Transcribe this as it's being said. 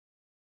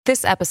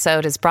This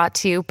episode is brought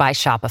to you by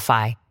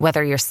Shopify.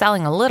 Whether you're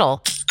selling a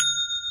little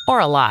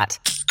or a lot,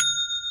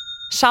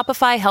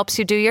 Shopify helps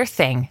you do your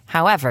thing,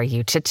 however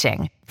you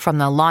cha-ching. From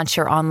the launch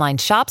your online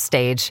shop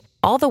stage,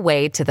 all the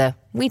way to the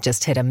we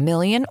just hit 1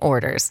 million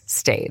orders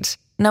stage.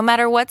 No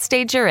matter what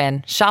stage you're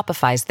in,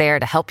 Shopify's there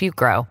to help you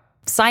grow.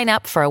 Sign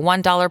up for a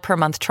 $1 per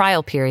month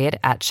trial period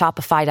at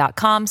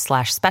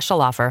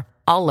shopify.com/special offer,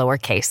 all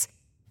lowercase.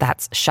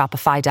 That's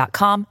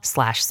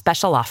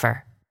shopify.com/special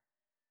offer.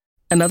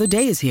 Another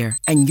day is here,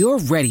 and you're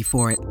ready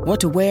for it. What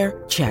to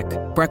wear? Check.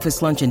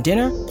 Breakfast, lunch, and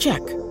dinner? Check.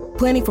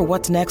 Planning for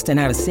what's next and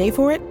how to save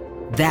for it?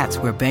 That's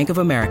where Bank of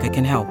America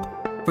can help.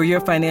 For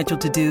your financial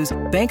to-dos,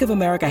 Bank of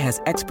America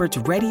has experts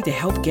ready to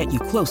help get you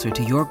closer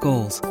to your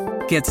goals.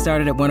 Get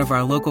started at one of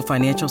our local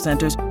financial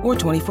centers or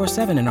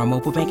 24/7 in our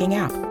mobile banking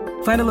app.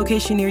 Find a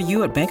location near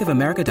you at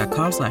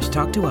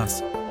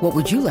bankofamerica.com/talktous. What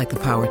would you like the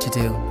power to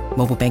do?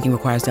 Mobile banking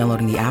requires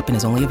downloading the app and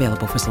is only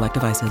available for select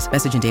devices.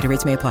 Message and data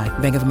rates may apply.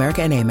 Bank of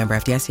America N.A., member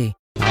FDIC.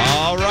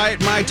 All right,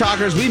 my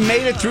talkers, we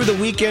made it through the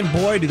weekend.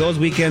 Boy, do those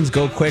weekends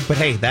go quick. But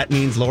hey, that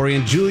means Lori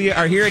and Julia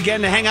are here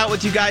again to hang out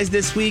with you guys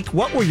this week.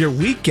 What were your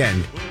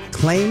weekend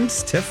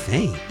claims to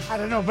fame? I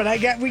don't know, but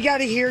we got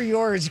to hear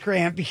yours,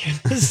 Grant,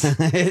 because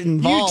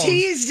you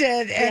teased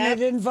it and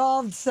it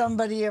involved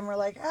somebody, and we're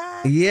like,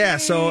 Yeah,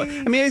 so,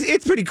 I mean,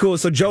 it's pretty cool.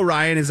 So Joe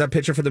Ryan is a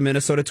pitcher for the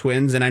Minnesota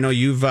Twins, and I know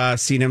you've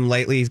seen him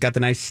lately. He's got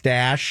the nice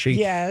stash.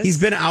 Yes. He's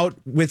been out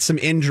with some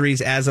injuries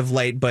as of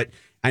late, but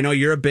I know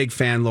you're a big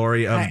fan,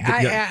 Lori.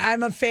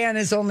 I'm a fan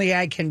as only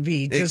I can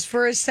be, just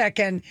for a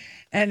second,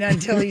 and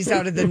until he's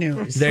out of the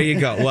news. There you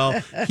go.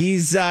 Well,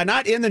 he's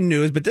not in the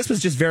news, but this was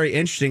just very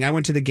interesting. I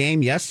went to the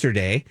game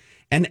yesterday,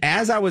 and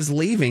as I was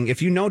leaving,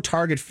 if you know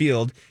Target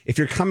Field, if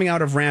you're coming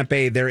out of Ramp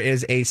A, there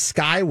is a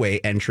Skyway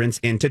entrance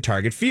into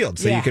Target Field.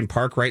 So you can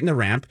park right in the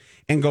ramp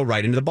and go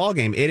right into the ball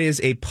game. It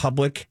is a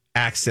public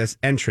access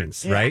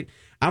entrance, right?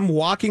 I'm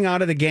walking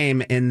out of the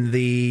game in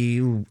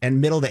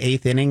middle of the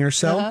 8th inning or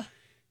so. Uh-huh.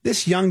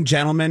 This young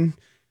gentleman,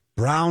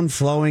 brown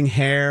flowing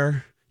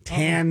hair,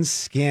 tan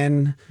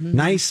skin,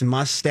 nice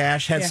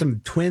mustache, had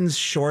some Twins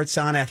shorts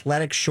on,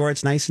 athletic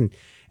shorts, nice and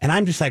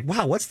I'm just like,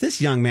 wow, what's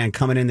this young man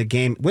coming in the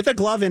game with a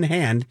glove in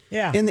hand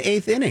in the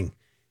 8th inning?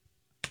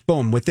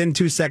 Boom, within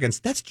 2 seconds,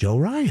 that's Joe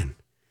Ryan.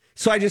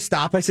 So I just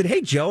stopped. I said,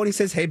 hey, Joe. And he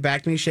says, hey,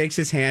 back to me, shakes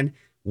his hand,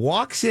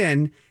 walks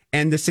in,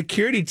 and the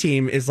security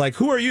team is like,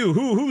 who are you?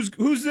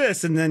 Who's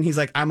this? And then he's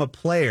like, I'm a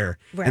player.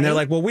 Right. And they're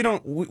like, well, we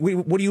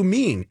what do you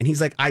mean? And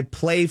he's like, I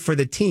play for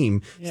the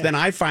team. Yeah. So then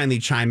I finally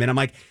chime in. I'm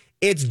like,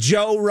 it's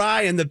Joe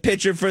Ryan, the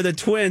pitcher for the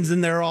Twins.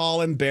 And they're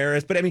all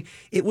embarrassed. But I mean,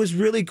 it was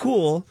really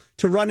cool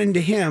to run into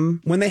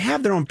him when they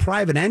have their own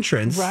private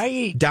entrance.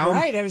 Right.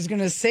 I was going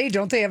to say,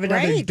 don't they have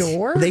another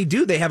door? They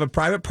do. They have a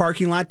private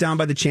parking lot down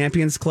by the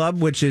Champions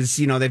Club, which is,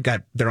 they've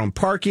got their own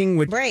parking.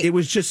 It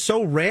was just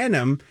so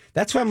random.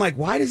 That's why I'm like,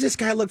 why does this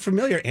guy look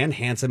familiar? And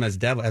handsome as a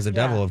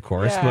devil, of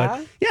course. Yeah.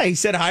 But yeah, he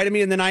said hi to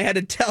me, and then I had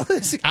to tell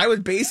this. I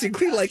was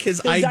basically like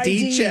his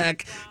ID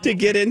check to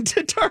get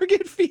into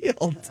Target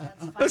Field.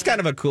 It was kind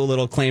of a cool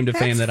little claim to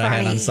fame that I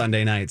had on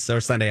Sunday nights or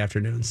Sunday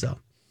afternoon. So.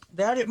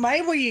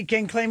 My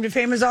weekend claim to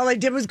fame is all I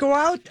did was go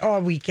out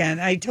all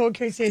weekend. I told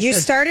Casey. You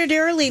started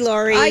early,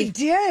 Lori. I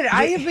did.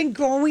 I have been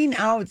going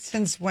out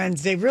since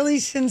Wednesday. Really,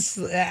 since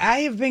I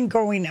have been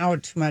going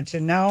out too much.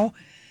 And now,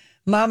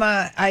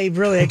 Mama, I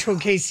told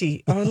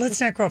Casey,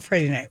 let's not go out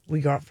Friday night. We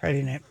go out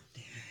Friday night.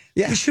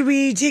 Yeah. Should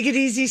we take it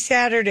easy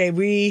Saturday?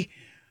 We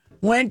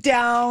went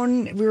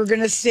down. We were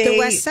going to stay. The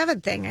West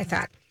 7th thing, I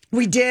thought.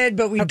 We did,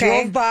 but we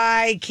drove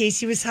by.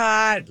 Casey was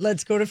hot.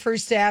 Let's go to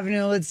First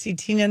Avenue. Let's see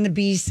Tina and the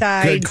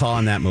B-side. Good call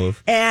on that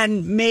move.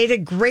 And made a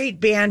great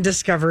band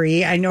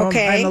discovery. I know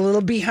I'm a little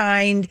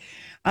behind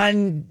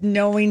on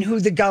knowing who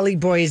the Gully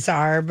Boys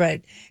are, but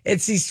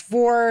it's these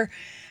 4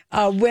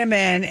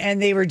 women,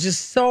 and they were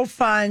just so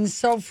fun,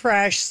 so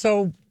fresh,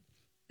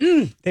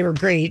 they were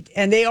great.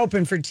 And they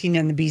opened for Tina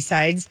and the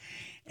B-sides.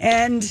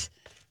 And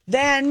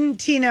then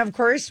Tina, of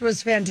course,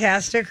 was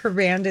fantastic. Her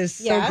band is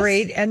so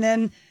great. And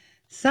then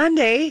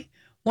Sunday,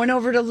 went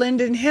over to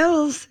Linden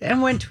Hills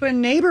and went to a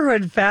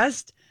neighborhood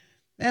fest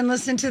and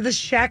listened to the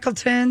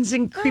Shackletons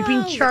and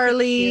Creeping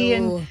Charlie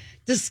and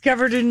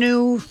discovered a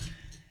new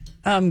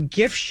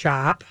gift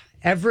shop,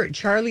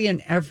 Charlie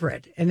and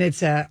Everett. And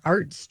it's an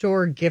art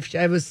store gift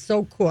shop. It was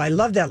so cool. I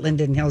love that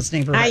Linden Hills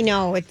neighborhood. I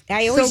know.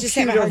 I always just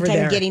have a hard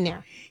time getting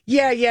there.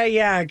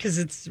 Yeah, because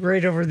it's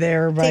right over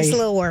there. Takes a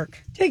little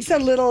work. Takes a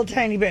little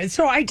tiny bit.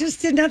 So I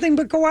just did nothing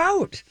but go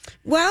out.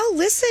 Well,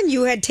 listen,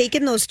 you had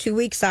taken those 2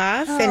 weeks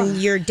off and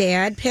your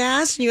dad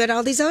passed and you had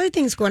all these other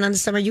things going on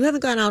this summer. You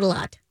haven't gone out a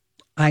lot.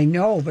 I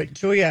know, but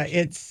Julia,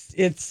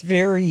 it's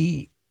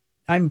very,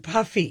 I'm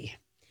puffy.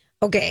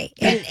 Okay,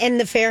 and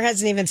the fair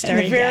hasn't even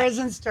started yet. The fair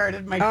hasn't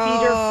started. My feet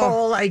are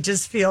full. I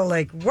just feel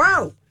like,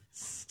 wow,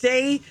 so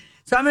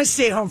I'm going to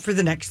stay home for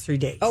the next 3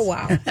 days. Oh,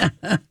 wow.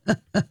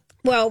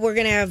 Well, we're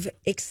going to have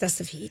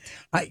excessive heat.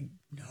 I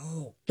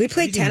know. We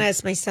played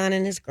tennis, my son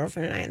and his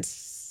girlfriend and I,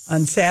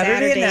 on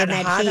Saturday in that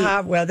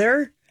hot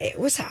weather. It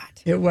was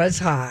hot. It was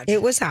hot.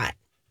 It was hot.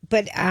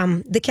 but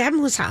the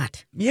cabin was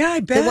hot. Yeah, I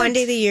bet. The one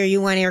day of the year you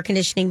want air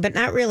conditioning, but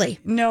not really.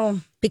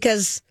 No.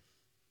 Because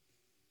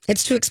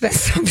it's too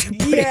expensive to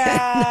put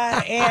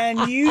Yeah,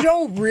 and you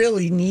don't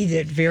really need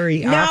it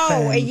very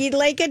often. No, you'd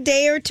like a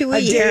day or two a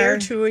year. A day or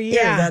two a year.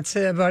 Yeah. That's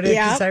about it.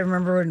 Because I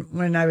remember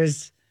when I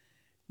was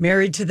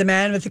married to the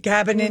man with the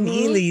cabin in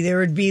Ely, there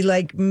would be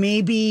like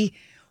maybe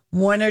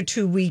 1 or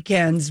 2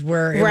 weekends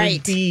where it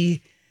would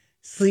be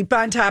sleep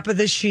on top of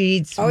the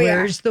sheets.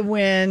 Where's the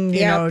wind?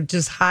 You know,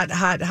 just hot.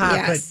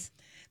 Yes.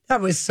 But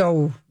that was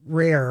so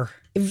rare.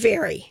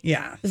 Very.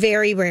 Yeah.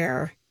 Very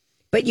rare.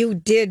 But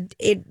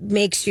it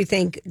makes you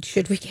think,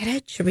 should we get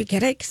it? Should we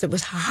get it? Because it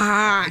was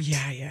hot.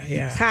 Yeah.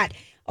 It's hot.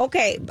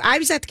 Okay, I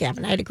was at the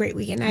cabin. I had a great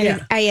weekend.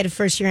 I had a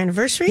first-year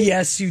anniversary.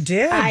 Yes, you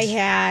did. I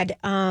had,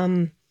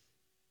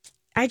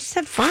 I just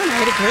had fun. I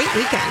had a great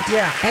weekend.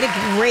 Yeah. I had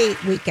a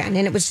great weekend.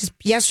 And it was just,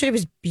 yesterday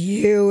was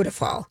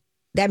beautiful.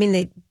 I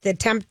mean, the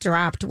temp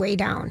dropped way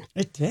down.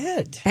 It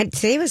did. And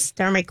today was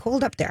downright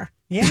cold up there.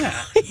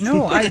 Yeah.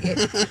 No,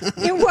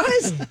 it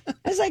was.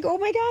 I was like, oh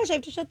my gosh, I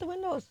have to shut the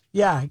windows.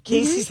 Yeah.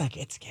 Casey's like,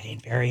 it's getting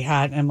very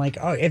hot. And I'm like,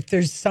 oh, if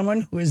there's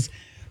someone who is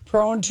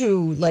prone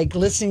to like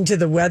listening to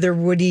the weather,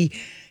 Woody,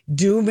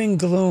 doom and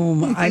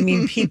gloom. I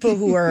mean, people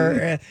who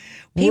are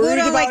people worried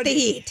don't about, like the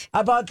heat.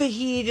 About the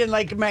heat. And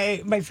like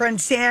my friend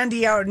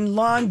Sandy out in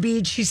Long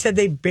Beach, she said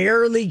they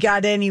barely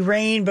got any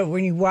rain. But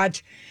when you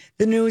watch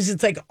the news,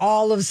 it's like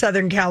all of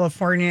Southern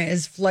California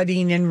is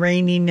flooding and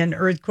raining and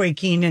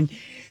earthquaking. And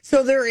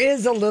so there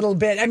is a little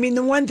bit. I mean,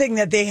 the one thing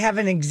that they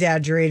haven't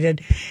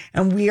exaggerated,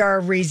 and we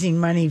are raising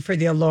money for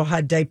the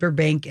Aloha Diaper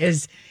Bank,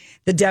 is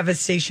the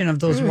devastation of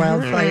those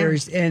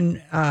wildfires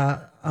in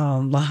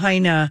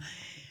Lahaina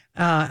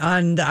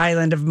on the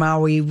island of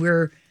Maui,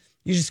 where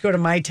you just go to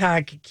My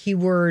Talk,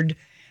 keyword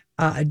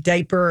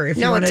diaper. If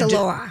you want it's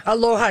Aloha.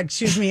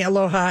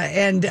 Aloha.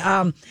 And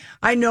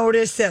I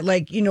noticed that,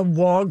 like,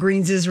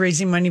 Walgreens is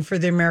raising money for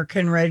the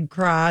American Red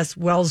Cross,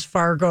 Wells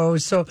Fargo.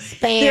 So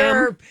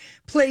there are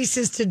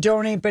places to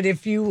donate. But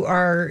if you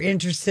are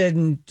interested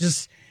in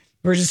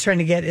we're just trying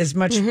to get as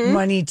much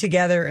money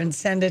together and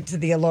send it to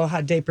the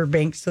Aloha Diaper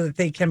Bank so that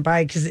they can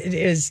buy, because it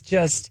is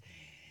just,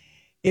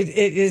 it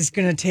is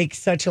going to take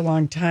such a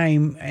long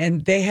time.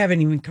 And they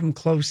haven't even come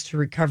close to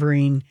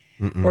recovering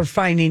or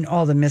finding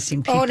all the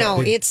missing people. Oh,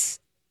 no,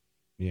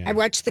 I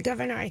watched the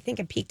governor. I think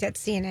I peeked at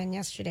CNN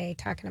yesterday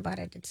talking about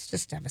it. It's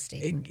just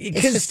devastating.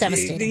 It's just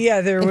devastating. Yeah,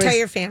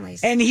 entire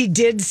families. And he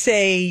did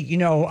say,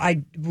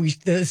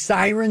 the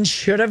sirens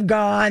should have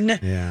gone.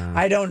 Yeah.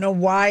 I don't know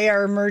why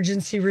our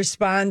emergency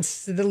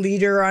response, the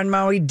leader on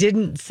Maui,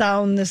 didn't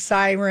sound the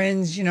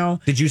sirens.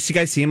 Did you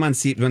guys see him on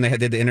when they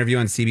did the interview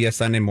on CBS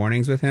Sunday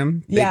Mornings with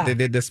him? They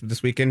did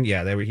this weekend.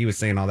 Yeah, he was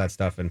saying all that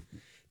stuff, and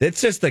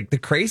it's just like the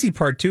crazy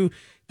part too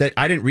that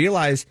I didn't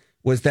realize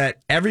was that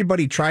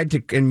everybody tried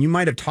to, and you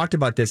might have talked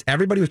about this,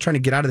 everybody was trying to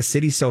get out of the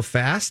city so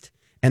fast,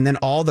 and then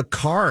all the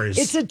cars.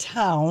 It's a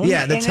town.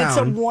 Yeah, the town. It's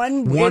a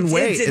one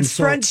way. It's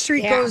Front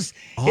Street goes,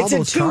 it's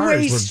a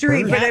two-way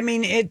street, but I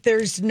mean,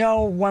 there's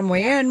no one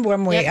way in,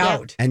 one way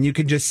out. And you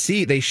could just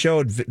see, they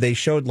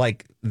showed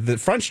like the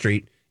Front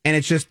Street, and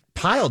it's just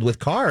piled with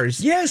cars.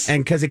 Yes.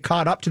 And because it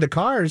caught up to the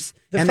cars,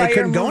 and fire they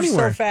couldn't go moved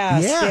anywhere. so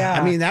fast. Yeah.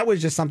 I mean, that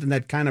was just something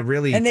that kind of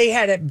really... And they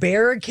had it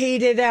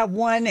barricaded at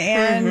one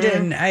end,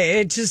 and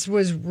it just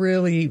was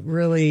really,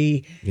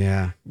 really...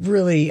 Yeah.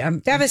 Really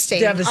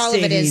devastating. All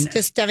of it is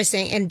just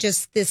devastating. And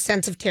just this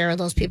sense of terror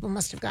those people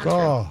must have gone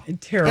through.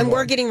 Terrible. And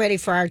we're getting ready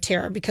for our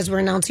terror because we're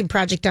announcing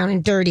Project Down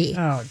and Dirty.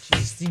 Oh,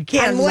 jeez. You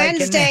can't on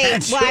Wednesday.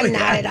 Well, I'm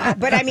not at all.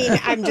 But I mean,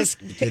 I'm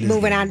just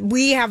moving on.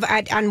 We have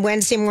on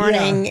Wednesday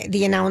morning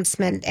the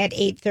announcement at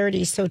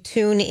 8:30. So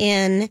tune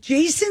in.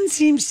 Jason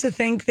seems to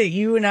think that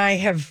you and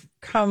I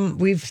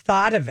we've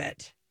thought of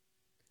it.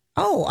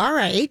 Oh, all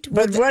right.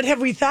 But what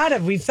have we thought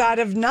of? We've thought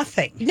of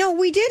nothing. No,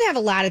 we did have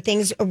a lot of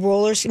things.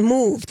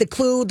 Move.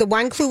 The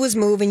one clue was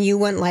move, and you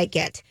wouldn't like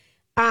it.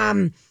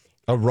 Aerobics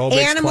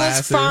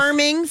animals,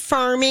 classes.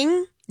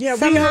 farming. Yeah,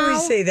 somehow. We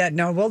always say that.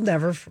 No, we'll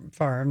never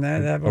farm.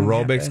 That won't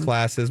Aerobics happen.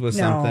 classes was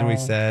something we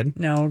said.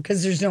 No,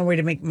 because there's no way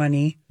to make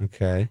money.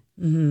 Okay.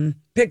 Mm-hmm.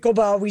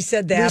 Pickleball, we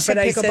said that, but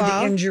I said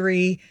the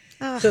injury,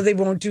 so they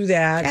won't do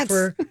that.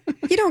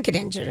 You don't get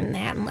injured in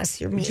that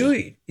unless you're me.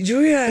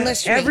 Julia,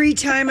 every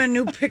time a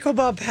new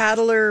pickleball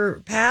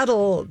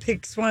paddle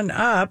picks one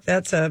up,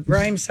 that's a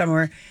rhyme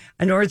somewhere,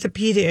 an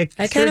orthopedic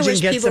I kind of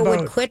wish gets people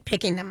would quit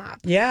picking them up.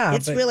 Yeah.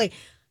 It's really...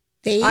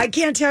 I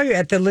can't tell you,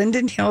 at the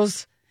Linden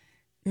Hills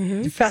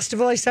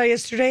festival I saw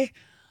yesterday,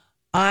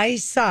 I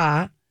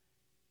saw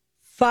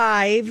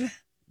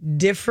 5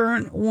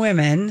 different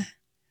women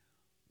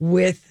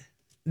with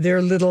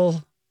their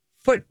little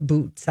foot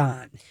boots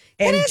on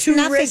and two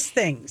wrist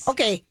things.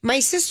 Okay, my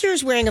sister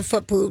is wearing a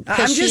foot boot.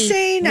 I'm just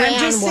saying.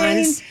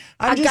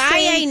 A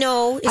guy I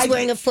know is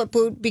wearing a foot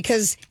boot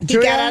because he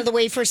got out of the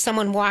way for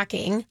someone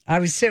walking. I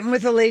was sitting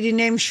with a lady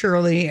named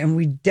Shirley, and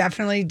we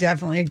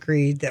definitely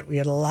agreed that we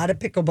had a lot of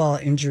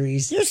pickleball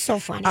injuries. You're so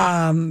funny.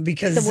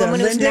 Because the woman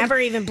who's never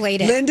even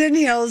played it. Linden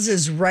Hills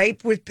is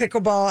ripe with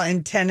pickleball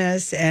and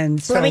tennis.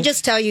 And so, let me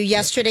just tell you,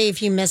 yesterday,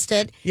 if you missed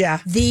it,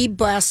 the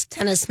best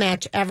tennis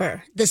match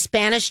ever. The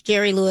Spanish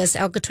Jerry Lewis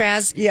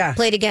Alcatraz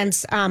played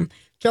against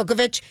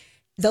Djokovic.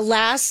 The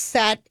last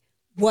set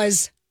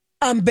was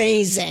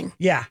amazing.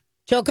 Yeah.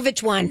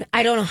 Djokovic won.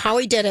 I don't know how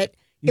he did it.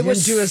 You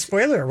didn't do a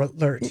spoiler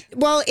alert.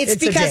 Well, it's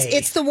because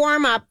it's the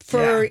warm up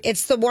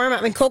it's the warm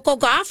up, and Coco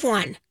Gauff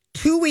won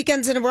 2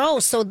 weekends in a row.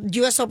 So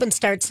U.S. Open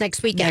starts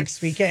next weekend.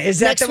 Is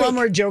that the one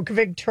where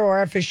Djokovic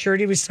tore off his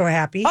shirt? He was so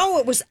happy. Oh,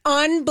 it was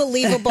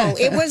unbelievable!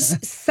 It was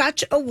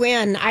such a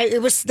win.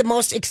 It was the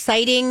most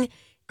exciting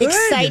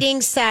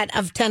set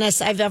of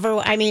tennis I've ever.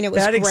 I mean, it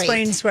was that great.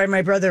 Explains why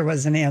my brother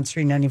wasn't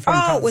answering any phone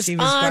calls. He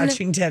was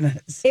watching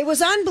tennis. It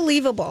was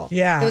unbelievable.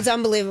 Yeah, it was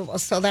unbelievable.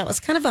 So that was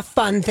kind of a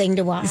fun thing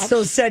to watch.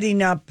 So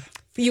setting up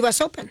for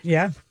U.S. Open.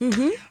 Yeah.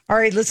 Mm-hmm. All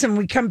right. Listen,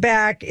 we come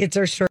back. It's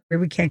our story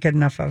we can't get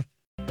enough of.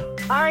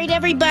 All right,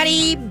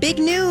 everybody. Big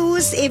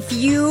news. If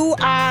you,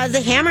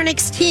 the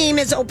Hammernix team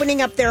is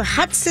opening up their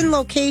Hudson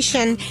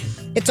location.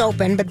 It's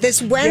open, but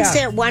this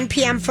Wednesday at 1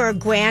 p.m. for a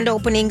grand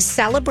opening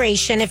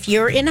celebration. If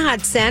you're in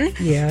Hudson,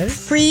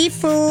 free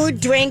food,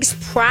 drinks,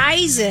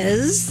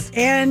 prizes.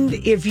 And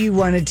if you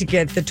wanted to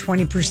get the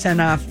 20%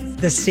 off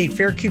the state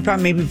fair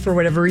coupon, maybe for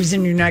whatever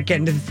reason you're not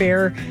getting to the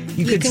fair,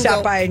 you could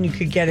stop by and you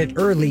could get it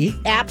early.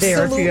 Absolutely.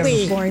 There if you have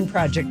a flooring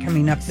project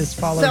coming up this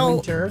fall or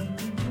winter.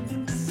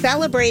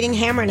 Celebrating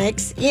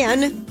Hammernix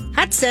in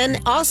Hudson.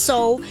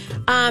 Also,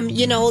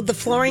 the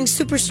flooring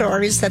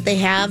superstores that they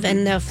have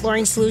and the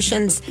flooring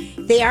solutions,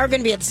 they are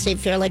going to be at the State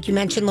Fair, like you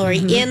mentioned, Lori,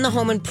 in the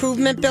Home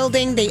Improvement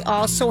Building. They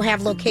also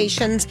have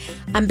locations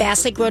on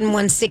Bassett Road and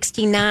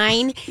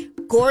 169.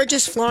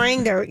 Gorgeous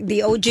flooring. They're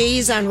the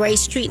OGs on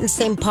Rice Street in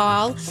St.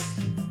 Paul.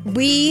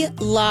 We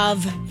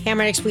love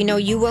Hammernix. We know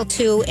you will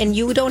too. And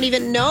you don't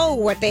even know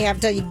what they have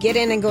to get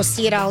in and go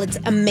see it all. It's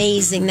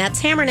amazing.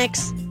 That's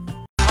Hammernix.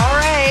 All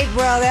right.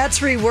 Well, that's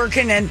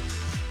reworking and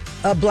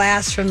a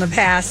blast from the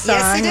past song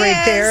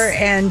right there.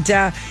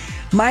 And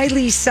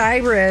Miley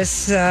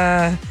Cyrus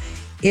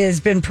has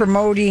been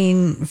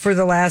promoting for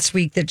the last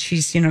week that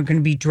she's, going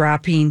to be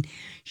dropping.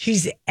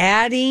 She's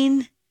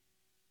adding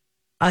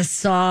a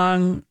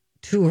song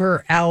to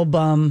her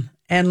album,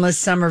 Endless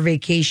Summer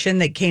Vacation,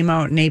 that came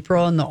out in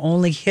April, and the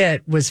only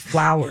hit was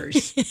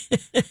Flowers.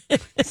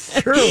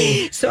 It's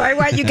true. So I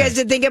want you guys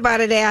to think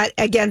about it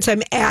again, so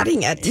I'm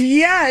adding it.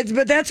 Yeah,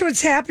 but that's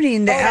what's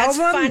happening. The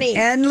album,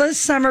 Endless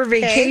Summer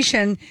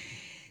Vacation,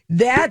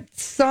 that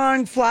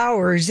song,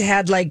 Flowers,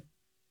 had like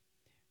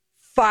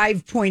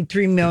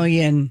 5.3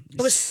 million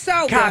it was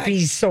so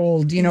copies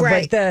sold,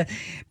 right.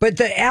 but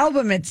the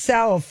album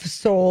itself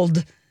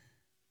sold...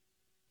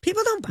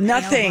 People don't buy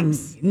nothing,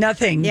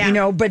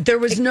 but there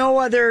was no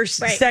other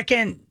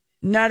second,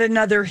 not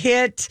another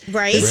hit.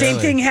 Right. The same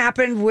thing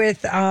happened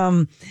with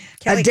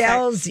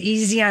Adele's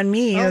Easy on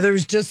Me. There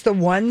was just the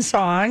one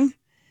song.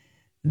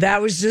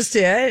 That was just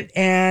it.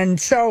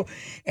 And so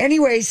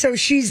anyway, so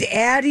she's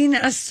adding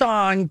a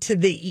song to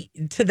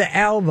the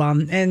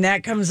album, and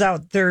that comes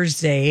out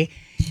Thursday.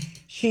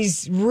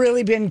 She's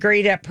really been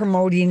great at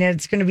promoting it.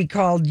 It's going to be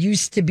called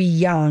Used to Be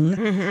Young.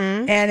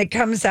 Mm-hmm. And it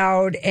comes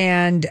out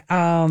and...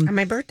 on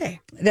my birthday.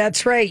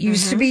 That's right.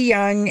 Used to Be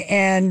Young.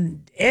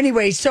 And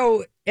anyway,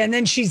 and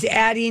then she's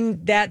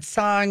adding that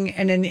song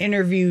and an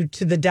interview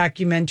to the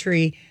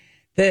documentary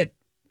that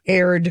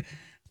aired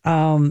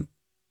called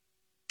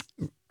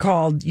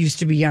Used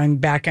to Be Young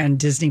back on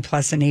Disney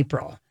Plus in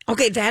April.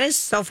 Okay, that is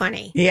so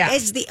funny. Yeah.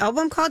 Is the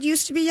album called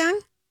Used to Be Young?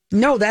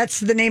 No,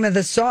 that's the name of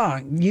the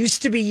song.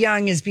 Used to Be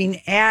Young is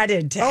being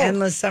added to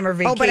Endless Summer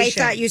Vacation. Oh, but I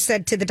thought you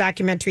said to the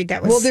documentary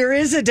that was... Well, there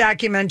is a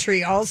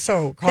documentary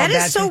also called that.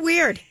 That is so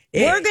weird.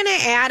 We're going to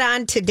add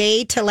on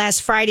today to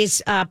last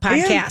Friday's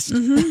podcast. Yeah.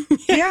 Mm-hmm.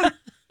 Yeah.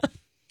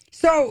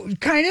 So,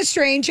 kind of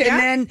strange. Yeah. And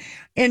then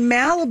in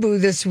Malibu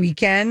this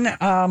weekend,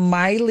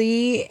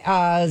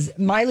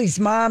 Miley's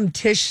mom,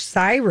 Tish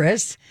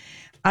Cyrus,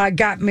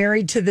 got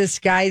married to this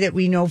guy that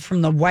we know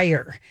from The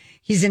Wire.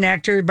 He's an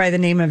actor by the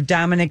name of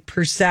Dominic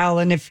Purcell.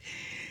 And if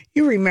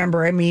you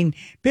remember,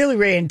 Billy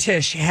Ray and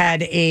Tish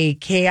had a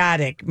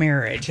chaotic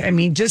marriage.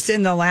 Just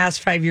in the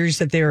last 5 years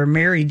that they were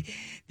married,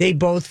 they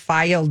both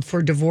filed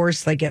for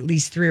divorce like at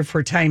least 3 or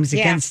 4 times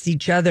against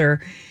each other.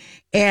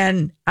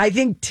 And I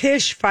think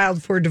Tish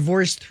filed for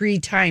divorce 3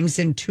 times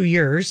in 2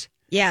 years.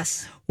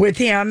 Yes. With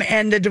him.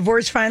 And the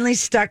divorce finally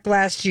stuck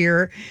last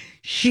year.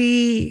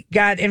 She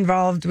got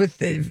involved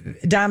with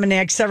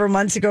Dominic several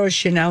months ago.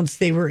 She announced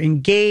they were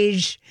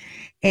engaged,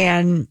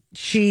 and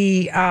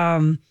she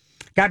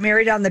got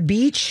married on the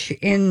beach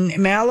in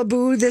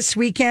Malibu this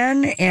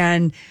weekend.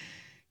 And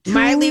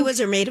Miley was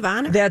her maid of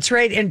honor. That's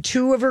right. And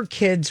 2 of her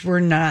kids were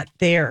not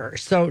there.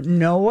 So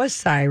Noah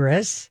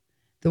Cyrus,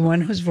 the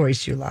one whose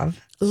voice you love.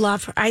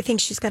 Love her. I think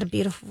she's got a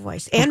beautiful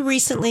voice and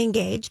recently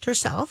engaged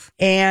herself.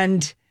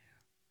 And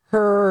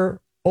her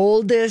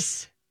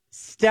oldest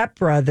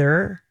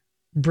stepbrother,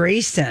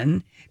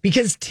 Brayson,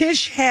 because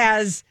Tish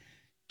has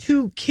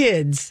 2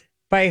 kids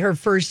by her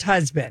first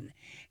husband,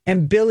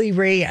 and Billy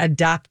Ray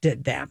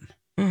adopted them.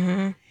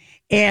 Mm-hmm.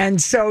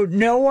 And so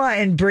Noah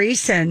and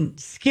Brayson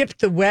skipped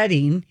the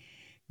wedding,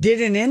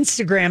 did an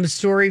Instagram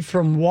story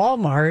from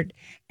Walmart,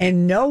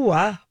 and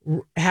Noah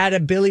had a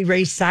Billy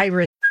Ray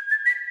Cyrus.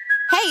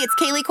 Hey, it's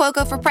Kaylee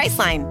Cuoco for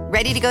Priceline.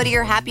 Ready to go to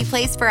your happy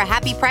place for a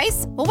happy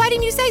price? Well, why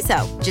didn't you say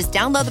so? Just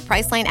download the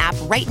Priceline app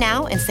right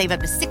now and save up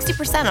to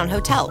 60% on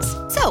hotels.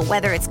 So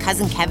whether it's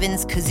Cousin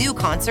Kevin's Kazoo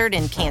Concert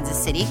in Kansas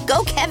City,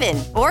 go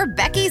Kevin, or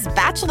Becky's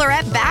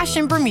Bachelorette Bash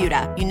in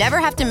Bermuda, you never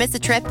have to miss a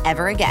trip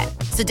ever again.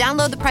 So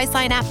download the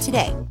Priceline app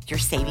today. Your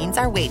savings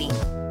are waiting.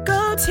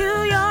 Go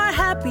to your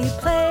happy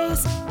place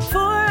for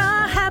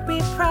a happy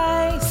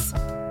price.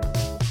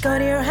 Go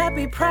to your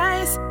happy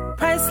price,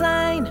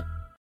 Priceline.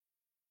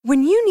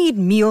 When you need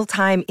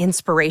mealtime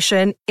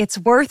inspiration, it's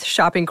worth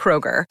shopping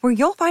Kroger, where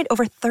you'll find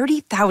over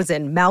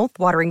 30,000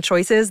 mouth-watering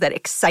choices that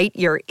excite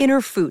your inner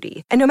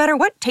foodie. And no matter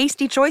what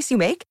tasty choice you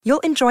make,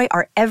 you'll enjoy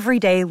our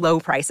everyday low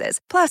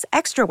prices, plus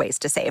extra ways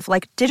to save,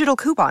 like digital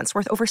coupons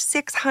worth over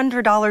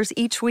 $600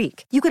 each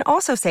week. You can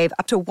also save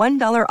up to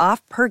 $1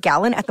 off per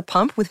gallon at the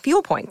pump with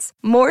fuel points.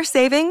 More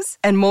savings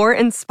and more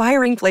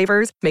inspiring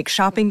flavors make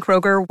shopping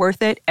Kroger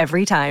worth it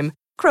every time.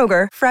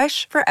 Kroger,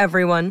 fresh for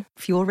everyone.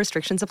 Fuel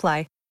restrictions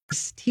apply.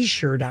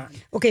 T-shirt on.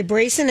 Okay,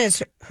 Brayson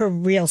is her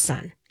real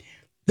son.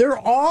 They're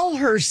all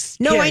her kids.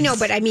 No, I know,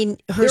 but I mean,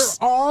 they're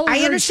all I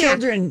her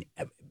understand. children.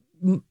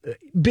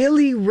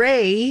 Billy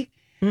Ray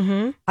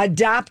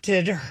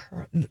adopted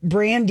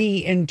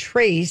Brandy and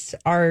Trace,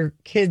 are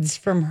kids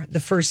from the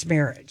first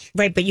marriage.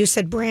 Right, but you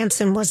said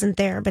Branson wasn't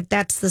there, but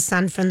that's the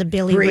son from the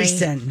Billy Ray.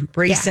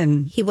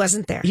 Brayson. Yeah, he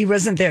wasn't there. He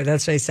wasn't there.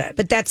 That's what I said.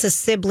 But that's a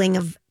sibling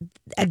of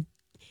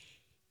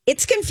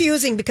it's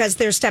confusing because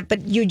they're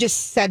but you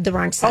just said the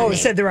wrong son. Oh,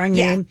 said the wrong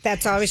name.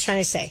 That's all I was trying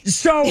to say.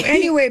 So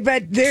anyway,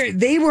 but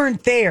they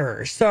weren't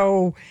there.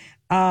 So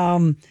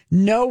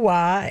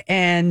Noah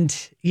and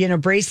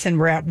Brayson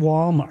were at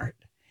Walmart.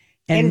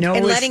 And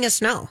letting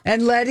us know.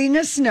 And letting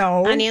us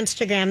know. On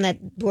Instagram that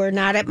we're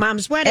not at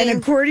Mom's wedding. And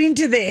according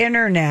to the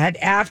internet,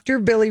 after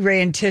Billy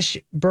Ray and Tish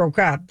broke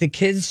up, the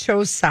kids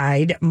chose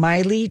side.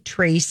 Miley,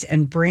 Trace,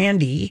 and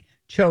Brandy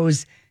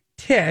chose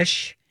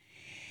Tish.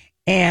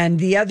 And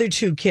the other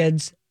 2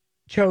 kids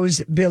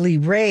chose Billy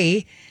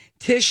Ray.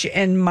 Tish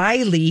and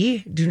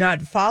Miley do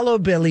not follow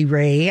Billy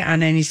Ray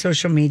on any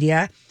social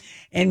media.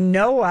 And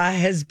Noah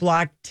has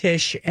blocked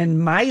Tish and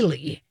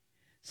Miley.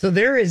 So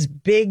there is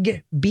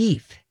big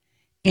beef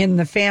in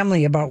the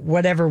family about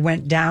whatever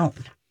went down.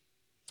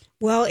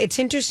 Well, it's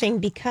interesting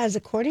because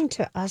according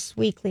to Us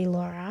Weekly,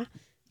 Laura.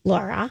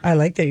 I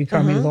like that you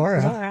call me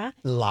Laura.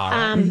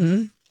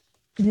 Laura.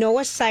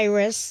 Noah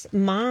Cyrus'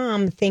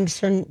 mom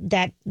thinks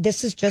that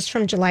this is just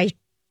from July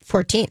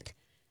 14th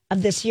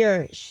of this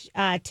year.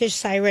 Tish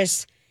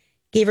Cyrus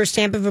gave her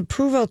stamp of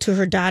approval to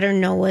her daughter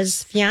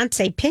Noah's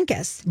fiance,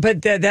 Pincus.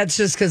 But that's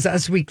just because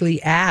Us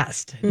Weekly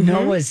asked. Mm-hmm.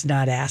 Noah's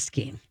not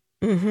asking.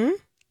 Mm-hmm.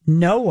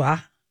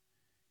 Noah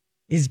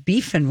is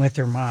beefing with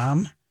her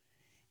mom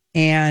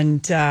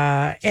and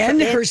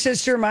her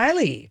sister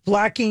Miley,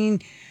 blocking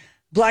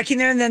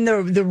there. And then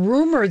the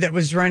rumor that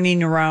was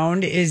running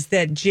around is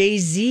that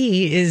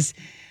Jay-Z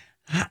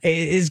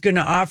is going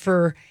to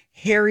offer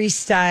Harry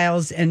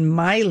Styles and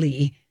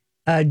Miley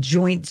a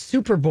joint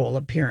Super Bowl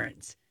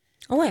appearance.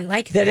 Oh, I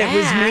like that. That it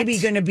was maybe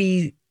going to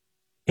be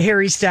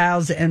Harry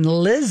Styles and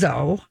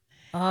Lizzo.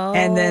 Oh.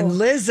 And then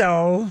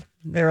Lizzo,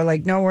 they were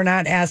like, no, we're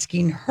not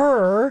asking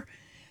her.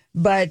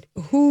 But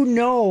who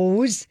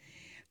knows?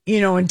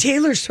 And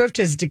Taylor Swift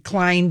has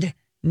declined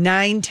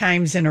 9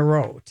 times in a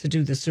row to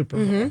do the Super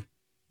Bowl. Mm-hmm.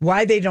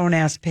 Why they don't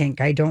ask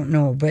Pink, I don't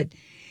know. But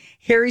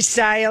Harry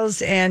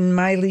Styles and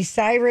Miley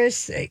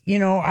Cyrus, I'd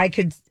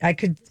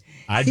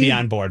be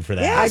on board for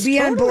that. Yeah, I'd be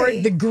on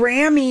board. The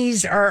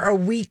Grammys are a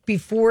week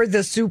before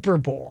the Super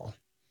Bowl.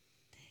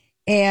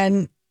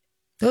 And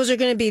those are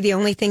going to be the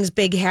only things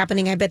big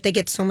happening. I bet they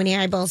get so many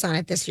eyeballs on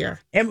it this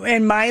year.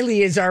 And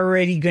Miley is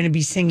already going to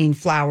be singing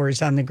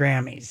Flowers on the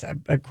Grammys,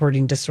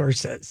 according to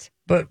sources.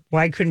 But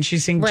why couldn't she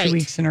sing 2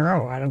 weeks in a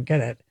row? I don't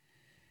get it.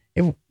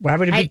 Why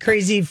would it be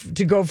crazy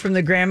to go from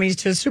the Grammys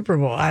to a Super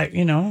Bowl?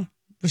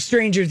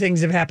 Stranger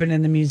things have happened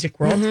in the music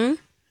world. Mm-hmm.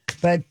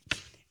 But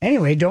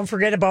anyway, don't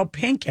forget about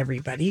Pink,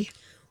 everybody.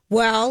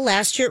 Well,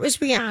 last year it was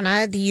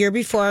Rihanna. The year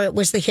before it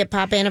was the hip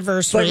hop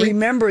anniversary. But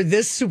remember,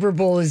 this Super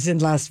Bowl is in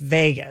Las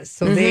Vegas.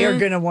 So they are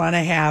going to want to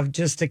have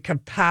just a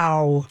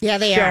kapow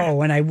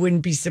show. And I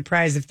wouldn't be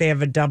surprised if they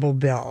have a double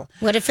bill.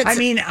 What if it's...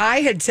 I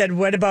had said,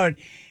 what about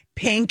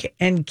Pink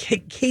and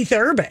Keith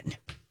Urban?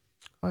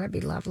 Oh, that'd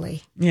be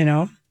lovely.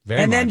 Very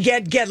and much.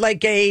 then get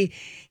like a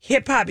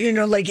hip hop,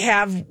 like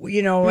have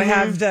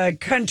the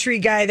country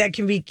guy that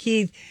can be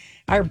Keith,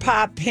 or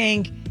pop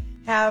Pink,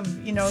 have,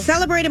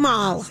 celebrate them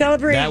all.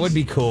 Celebrate. That would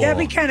be cool. That'd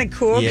be kind of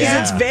cool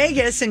because it's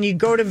Vegas and you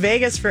go to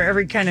Vegas for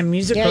every kind of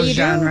musical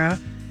genre.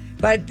 Do.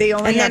 But they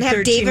only have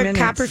 13 minutes. David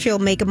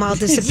Copperfield make them all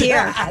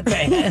disappear. At the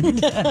end.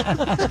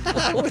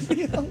 That would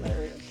be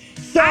hilarious.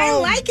 So, I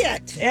like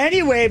it.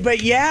 Anyway,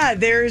 but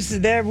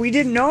we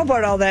didn't know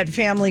about all that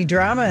family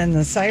drama in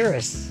the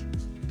Cyrus.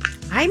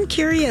 I'm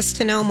curious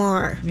to know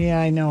more.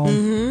 Yeah, I know.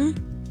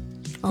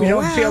 Mm-hmm. We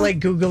don't feel like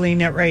Googling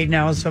it right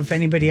now, so if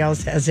anybody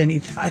else has any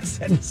thoughts,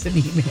 send us an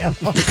email.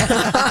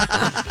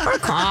 Or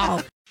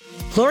call.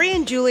 Lori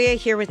and Julia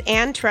here with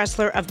Ann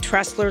Tressler of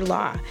Tressler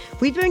Law.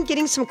 We've been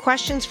getting some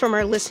questions from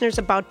our listeners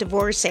about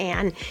divorce,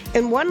 Ann,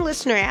 and one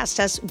listener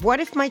asked us, what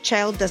if my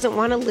child doesn't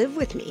want to live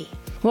with me?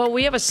 Well,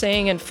 we have a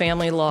saying in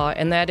family law,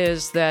 and that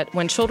is that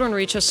when children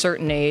reach a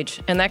certain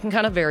age, and that can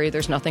kind of vary,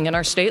 there's nothing in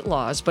our state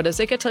laws, but as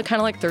they get to kind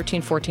of like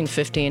 13, 14,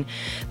 15,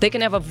 they can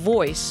have a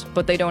voice,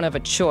 but they don't have a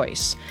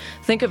choice.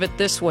 Think of it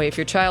this way. If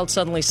your child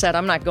suddenly said,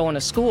 I'm not going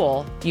to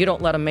school, you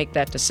don't let them make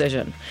that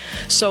decision.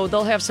 So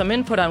they'll have some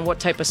input on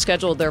what type of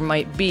schedule there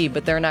might be,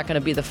 but they're not going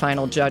to be the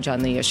final judge on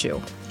the issue.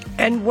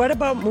 And what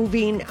about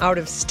moving out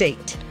of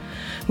state?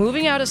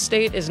 Moving out of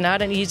state is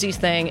not an easy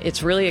thing.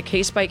 It's really a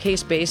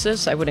case-by-case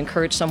basis. I would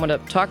encourage someone to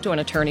talk to an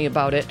attorney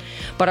about it.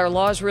 But our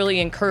laws really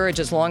encourage,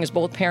 as long as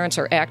both parents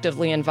are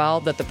actively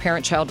involved, that the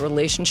parent-child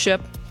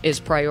relationship is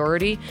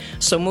priority.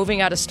 So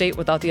moving out of state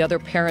without the other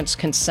parent's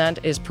consent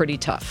is pretty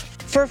tough.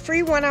 For a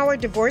free 1-hour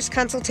divorce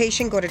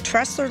consultation, go to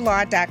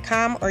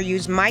TresslerLaw.com or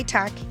use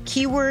MyTalk,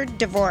 keyword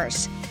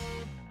divorce.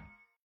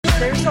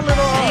 There's a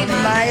little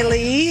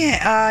Miley.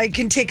 You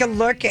can take a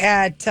look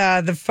at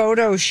the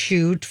photo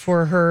shoot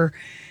for her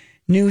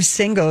new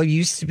single,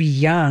 Used to Be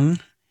Young.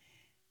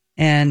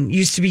 And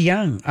Used to Be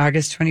Young,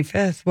 August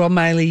 25th. Well,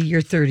 Miley,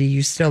 you're 30.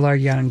 You still are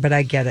young, but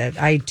I get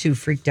it. I, too,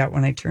 freaked out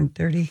when I turned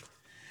 30.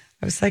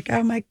 I was like,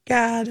 oh, my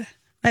God,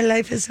 my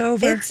life is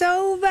over. It's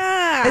over.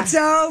 It's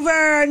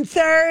over. I'm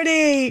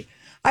 30.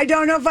 I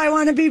don't know if I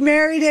want to be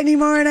married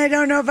anymore, and I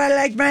don't know if I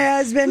like my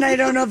husband. I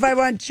don't know if I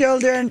want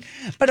children,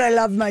 but I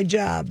love my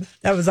job.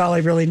 That was all I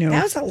really knew.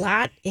 That was a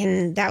lot,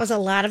 and that was a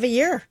lot of a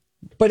year.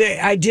 But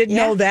I did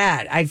know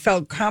that. I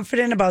felt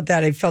confident about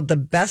that. I felt the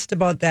best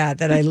about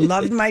that I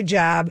loved my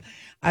job.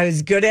 I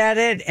was good at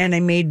it, and I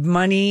made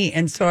money,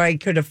 and so I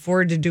could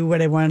afford to do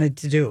what I wanted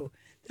to do.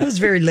 That was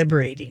very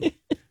liberating.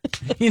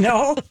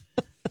 It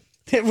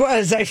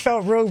was. I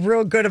felt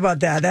real good about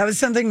that. That was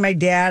something my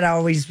dad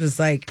always was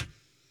like,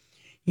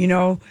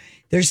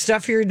 there's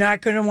stuff you're not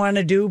going to want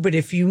to do, but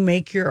if you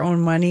make your own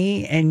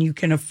money and you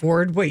can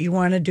afford what you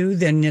want to do,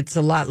 then it's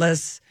a lot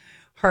less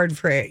hard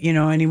for,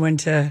 anyone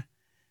to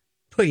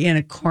put you in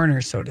a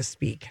corner, so to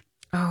speak.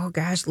 Oh,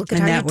 gosh, look at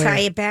how you tie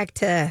it back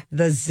to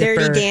the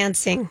zipper. Dirty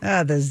Dancing.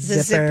 The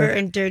zipper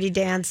and Dirty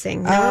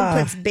Dancing. No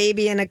one puts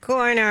baby in a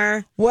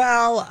corner.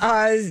 Well,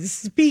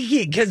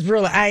 speaking, because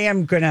really, I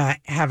am going to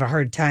have a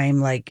hard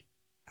time. Like,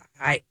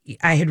 I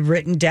had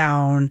written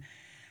down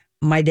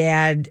my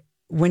dad,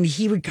 when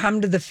he would come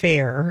to the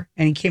fair,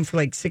 and he came for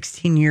like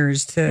 16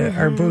 years to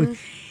our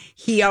booth,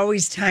 he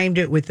always timed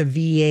it with a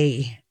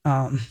VA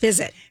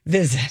visit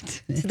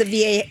to the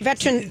VA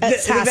veteran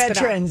the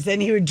veterans, and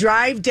he would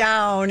drive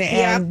down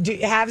and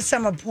have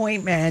some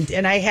appointment.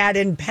 And I had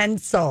in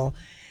pencil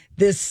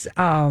this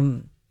upcoming.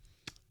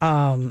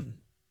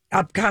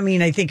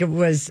 I think it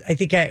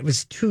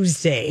was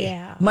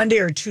Tuesday, Monday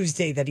or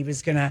Tuesday, that he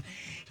was gonna,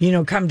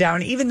 come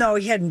down. Even though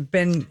he hadn't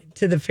been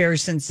to the fair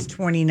since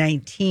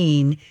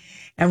 2019,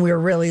 and we were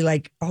really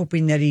like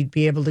hoping that he'd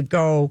be able to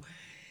go,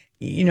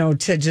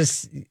 to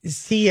just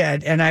see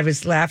it. And I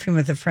was laughing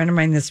with a friend of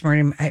mine this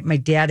morning. My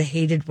dad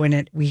hated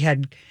when we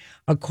had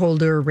a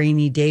colder,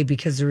 rainy day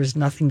because there was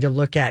nothing to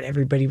look at.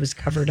 Everybody was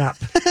covered up.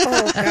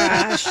 Oh,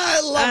 gosh. I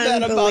love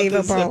that about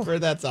the zipper.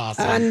 That's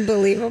awesome.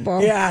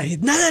 Unbelievable. Yeah,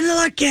 nothing to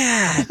look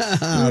at.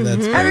 That's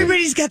great.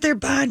 Everybody's got their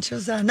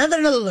ponchos on.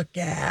 Nothing to look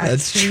at.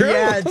 That's true.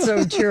 Yeah, it's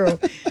so true.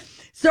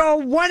 So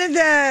one of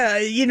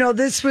the,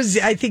 this was,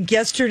 I think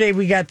yesterday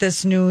we got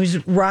this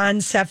news,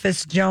 Ron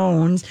Cephas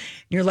Jones.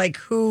 You're like,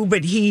 who?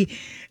 But he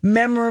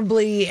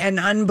memorably and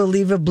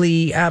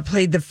unbelievably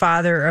played the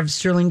father of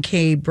Sterling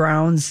K.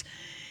 Brown's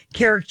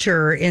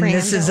character in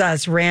Randall. This Is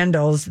Us,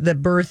 Randall's, the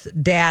birth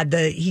dad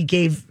that he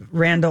gave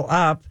Randall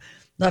up,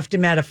 left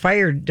him at a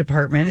fire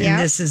department in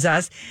This Is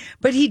Us.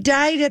 But he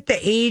died at the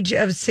age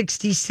of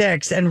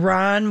 66, and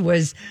Ron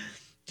was...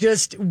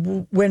 Just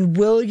when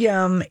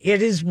William,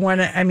 it is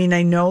one,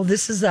 I know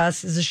This Is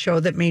Us is a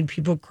show that made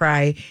people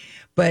cry,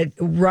 but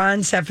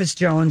Ron Cephas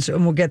Jones,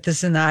 and we'll get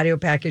this in the audio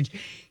package,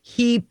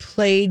 he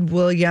played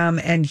William,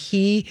 and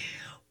he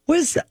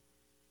was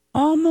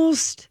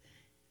almost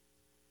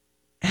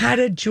had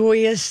a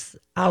joyous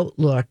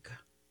outlook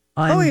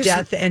on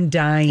death and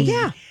dying.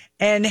 Yeah.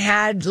 And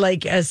had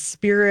like a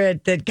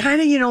spirit that kind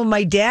of,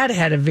 my dad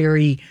had a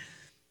very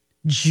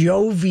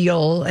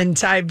jovial, and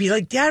I'd be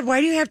like, Dad, why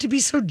do you have to be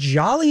so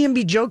jolly and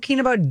be joking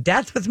about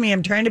death with me?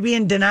 I'm trying to be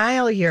in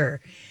denial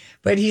here.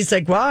 But he's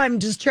like, well, I'm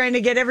just trying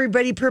to get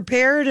everybody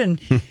prepared. And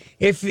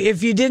if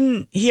you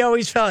didn't, he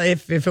always felt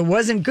if it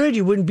wasn't good,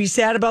 you wouldn't be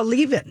sad about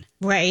leaving.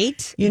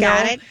 Right. You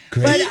Got know? it.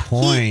 Great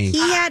point.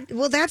 He had,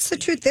 well, that's the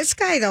truth. This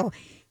guy, though,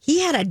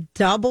 he had a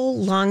double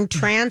lung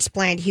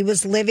transplant. He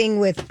was living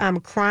with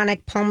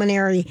chronic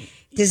pulmonary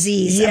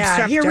disease.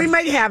 Yeah, here we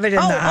might have it in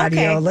the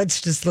audio. Okay. Let's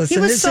just listen.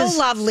 He was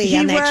lovely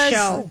on that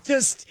show.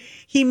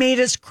 He made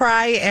us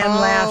cry and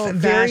laugh.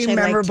 Very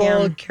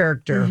memorable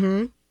character.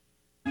 Mm-hmm.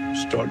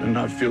 Starting to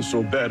not feel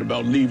so bad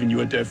about leaving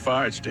you at that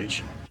fire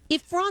station.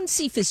 If Ron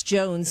Cephas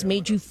Jones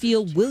made you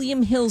feel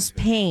William Hill's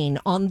pain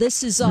on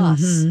This Is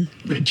Us,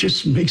 It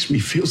just makes me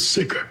feel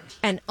sicker.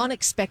 and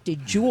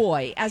unexpected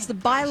joy as the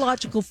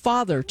biological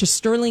father to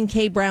Sterling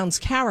K. Brown's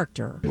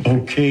character,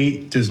 Okay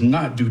does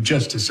not do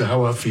justice to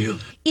how I feel.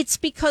 it's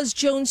because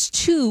Jones,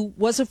 too,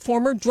 was a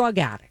former drug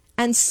addict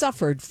and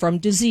suffered from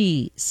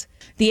disease.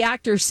 The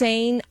actor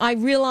saying, I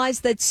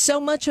realize that so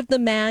much of the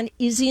man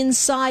is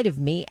inside of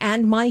me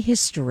and my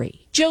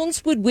history.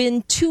 Jones would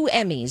win 2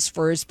 Emmys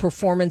for his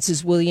performance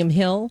as William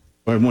Hill.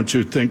 I want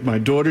to thank my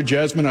daughter,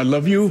 Jasmine. I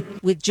love you.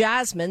 With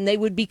Jasmine, they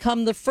would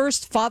become the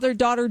first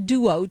father-daughter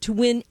duo to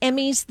win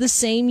Emmys the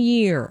same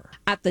year.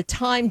 At the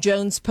time,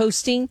 Jones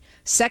posting,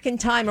 second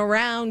time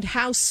around,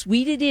 how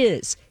sweet it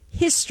is.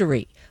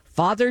 History,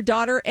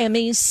 father-daughter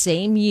Emmys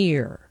same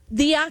year.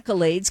 The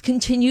accolades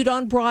continued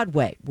on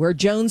Broadway, where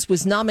Jones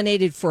was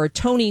nominated for a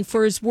Tony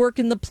for his work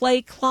in the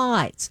play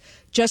Clydes,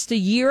 just a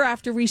year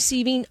after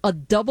receiving a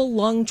double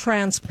lung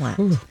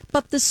transplant.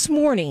 But this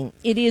morning,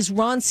 it is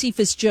Ron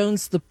Cephas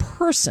Jones, the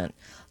person,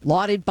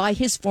 lauded by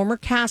his former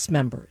cast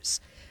members.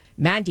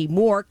 Mandy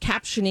Moore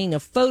captioning a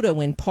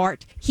photo in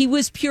part, he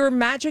was pure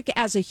magic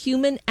as a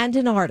human and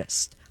an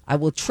artist. I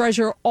will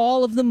treasure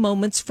all of the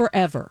moments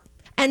forever.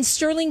 And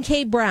Sterling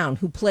K. Brown,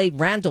 who played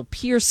Randall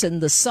Pearson,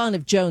 the son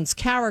of Jones'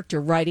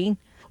 character, writing,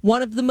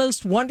 one of the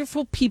most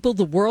wonderful people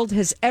the world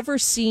has ever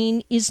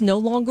seen is no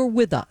longer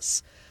with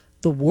us.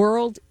 The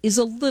world is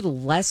a little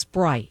less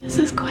bright. This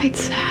is quite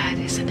sad,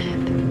 isn't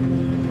it?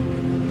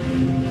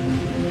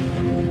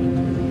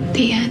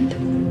 The end?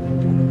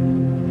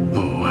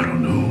 Oh, I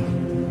don't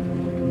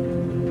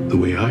know. The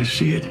way I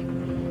see it,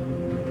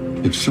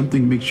 if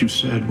something makes you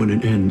sad when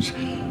it ends,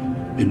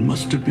 it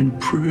must have been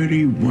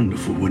pretty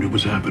wonderful when it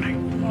was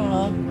happening.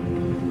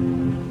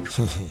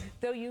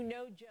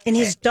 And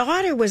his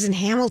daughter was in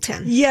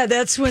Hamilton. Yeah,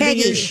 that's when the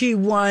year she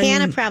won.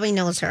 Hannah probably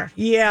knows her.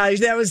 Yeah,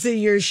 that was the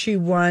year she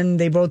won.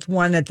 They both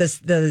won at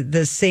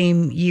the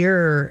same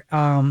year.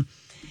 How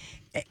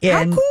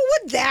cool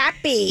would that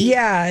be?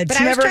 Yeah, it's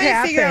but I was never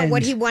trying to figure out happened.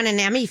 what she won an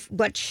Emmy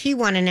for.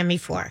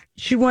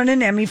 She won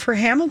an Emmy for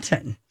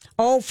Hamilton.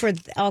 Oh,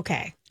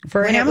 okay.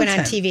 For when Hamilton. it went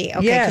on TV. Okay,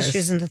 because Yes. she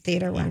was in the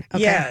theater one.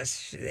 Okay.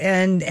 Yes,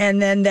 and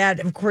then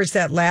that, of course,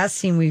 that last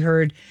scene we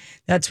heard,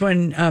 that's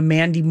when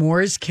Mandy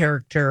Moore's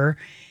character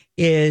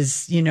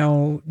is,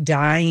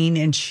 dying,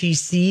 and she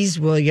sees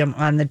William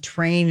on the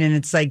train, and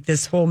it's like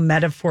this whole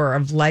metaphor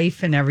of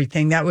life and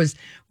everything.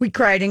 We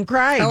cried and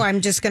cried. Oh,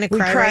 I'm just going to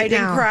cry We cried right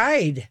and now.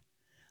 cried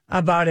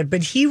about it,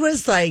 but he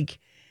was like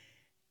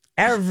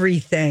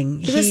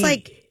everything. He was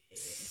like.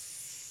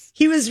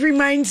 He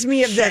reminds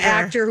me of the Sugar.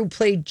 actor who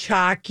played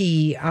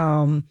Chalky.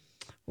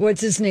 What's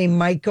his name?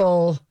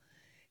 Michael,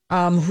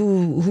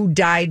 who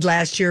died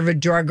last year of a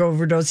drug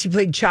overdose. He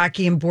played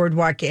Chalky in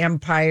Boardwalk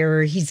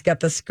Empire. He's got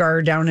the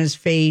scar down his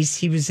face.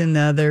 He was in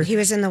He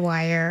was in The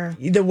Wire.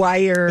 The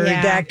Wire.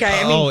 Yeah. That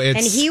guy. And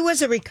he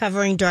was a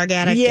recovering drug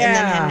addict and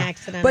then had an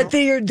accident. But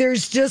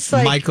there's just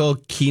like Michael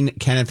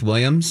Kenneth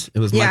Williams. It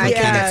was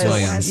Michael Kenneth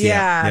Williams.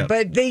 Yeah, Yep.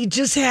 but they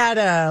just had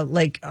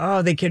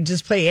they could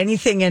just play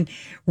anything. And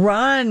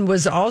Ron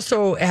was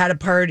also had a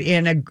part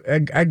in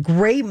a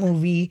great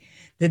movie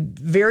that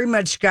very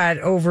much got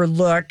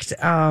overlooked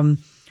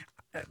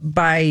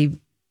by,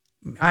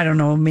 I don't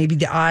know, maybe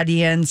the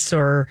audience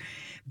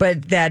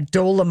but that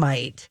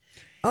Dolomite.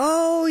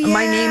 Oh, yeah.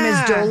 My Name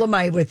is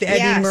Dolomite with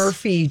Eddie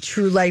Murphy,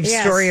 true life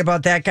story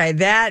about that guy.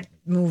 That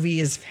movie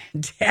is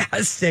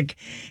fantastic.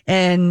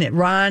 And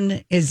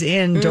Ron is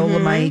in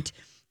Dolomite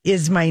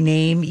is My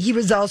Name. He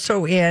was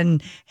also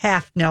in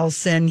Half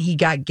Nelson. He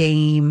got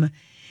Game.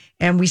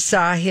 And we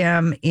saw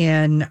him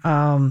in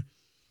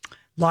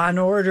Law and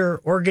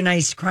Order,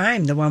 Organized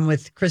Crime, the one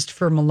with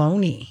Christopher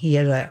Maloney. He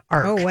had an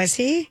arc. Oh, was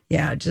he?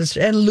 Yeah,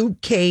 and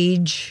Luke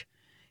Cage,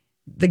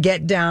 The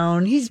Get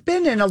Down. He's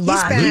been in a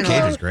lot. Luke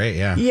Cage is great,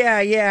 yeah.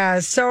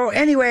 Yeah. So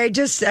anyway, I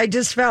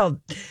just felt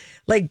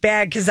like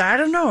bad because I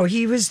don't know.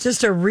 He was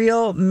just a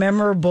real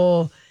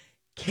memorable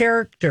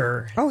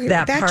character. Oh,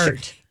 that that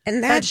part.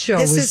 And that show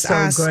This was Is so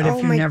Us. good. Oh,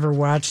 If you never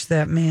watched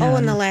that, man. Oh,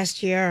 in the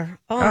last year.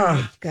 Oh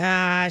my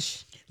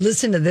gosh.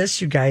 Listen to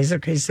this, you guys.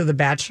 Okay, so the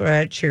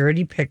Bachelorette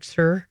Charity picks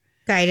her.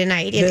 Guy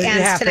tonight. It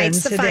ends.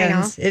 Tonight's the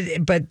final.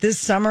 But this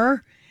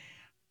summer,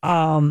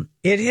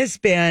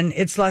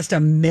 it's lost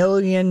 1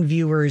 million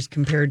viewers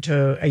compared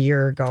to a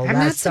year ago. I'm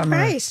not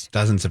surprised.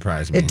 Doesn't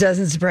surprise me. It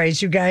doesn't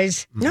surprise you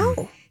guys?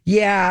 No.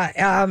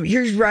 Yeah.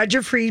 Here's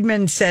Roger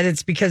Friedman said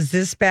it's because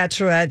this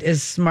Bachelorette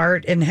is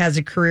smart and has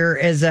a career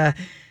as a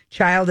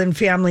child and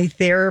family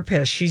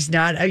therapist. She's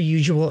not a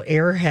usual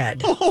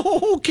airhead.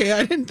 Oh, okay.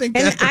 I didn't think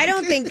that. And I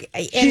don't think...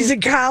 She's a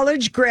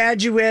college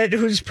graduate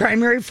whose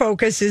primary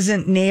focus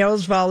isn't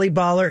nails,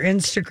 volleyball, or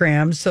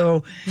Instagram.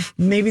 So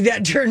maybe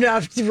that turned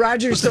off...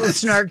 Roger's so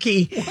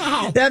snarky.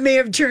 Wow. That may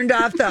have turned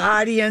off the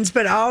audience,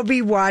 but I'll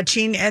be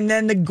watching. And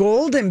then the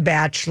Golden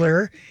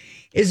Bachelor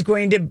is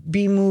going to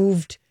be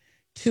moved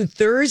to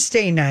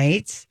Thursday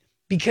nights,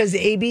 because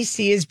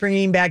ABC is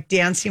bringing back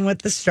Dancing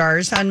with the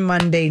Stars on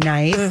Monday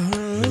night.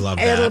 We love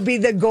that. It'll be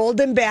the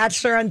Golden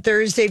Bachelor on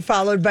Thursday,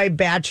 followed by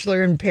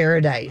Bachelor in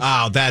Paradise.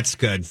 Oh, that's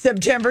good.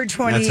 September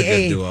 28th. That's a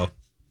good duo.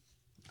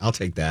 I'll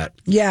take that.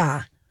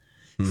 Yeah.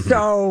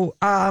 So,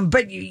 but,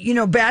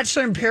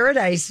 Bachelor in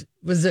Paradise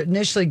was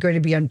initially going to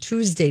be on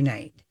Tuesday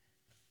night.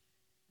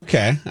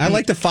 Okay. I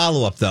like the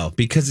follow-up, though,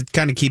 because it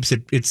kind of keeps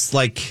it, it's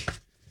like,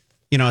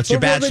 it's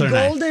your Bachelor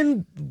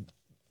night.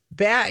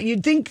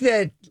 You'd think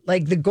that,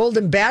 the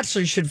Golden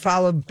Bachelor should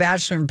follow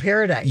Bachelor in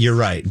Paradise. You're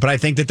right. But I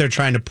think that they're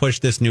trying to push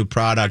this new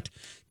product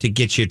to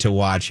get you to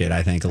watch it,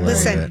 I think, a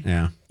little bit.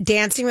 Yeah.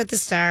 Dancing with the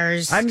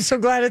Stars. I'm so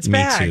glad it's Me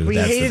back. too. We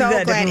hated so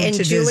that. glad. And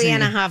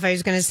Juliana Disney. Hough, I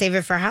was going to save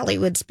it for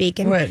Hollywood Speak.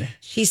 And What?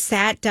 she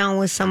sat down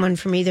with someone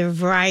from either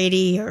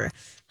Variety or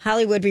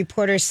Hollywood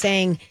Reporter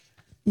saying,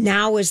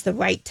 now is the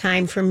right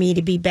time for me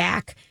to be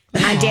back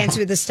on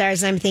Dancing with the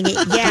Stars. And I'm thinking,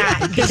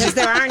 yeah, because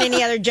there aren't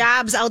any other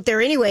jobs out there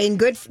anyway, and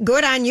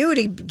good on you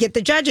to get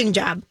the judging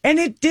job. And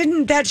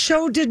that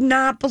show did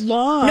not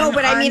belong. No,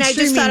 but I mean, I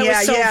just thought it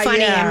was so funny.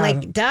 Yeah. I'm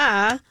like,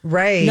 duh.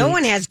 Right. No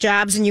one has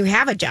jobs and you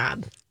have a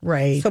job.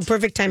 Right. So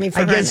perfect timing for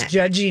I her. guess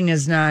judging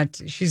is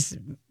not, she's,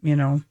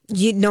 no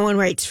one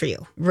writes for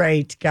you.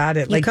 Right. Got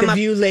it. Like the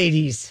View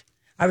ladies.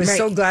 I was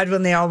so glad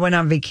when they all went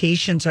on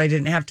vacation, so I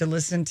didn't have to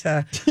listen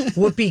to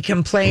Whoopi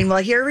complain.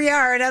 Well, here we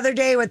are, another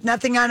day with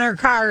nothing on our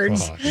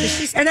cards.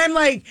 And I'm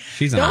like,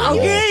 she's on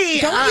okay.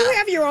 Don't you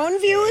have your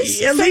own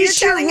views? At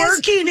least you're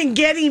working and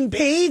getting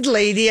paid,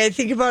 lady. I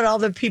think about all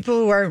the people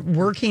who are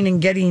working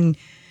and getting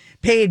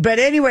paid. But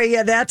anyway,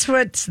 yeah, that's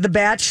what The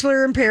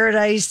Bachelor in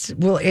Paradise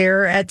will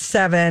air at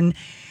 7.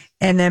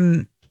 And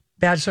then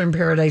Bachelor in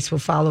Paradise will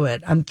follow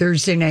it on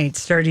Thursday night,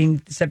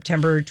 starting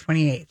September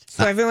 28th.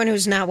 So everyone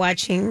who's not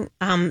watching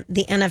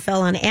the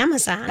NFL on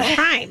Amazon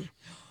Prime.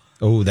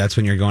 Oh, that's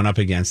when you're going up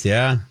against,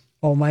 yeah.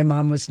 Oh, my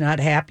mom was not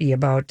happy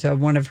about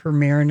one of her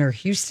Mariner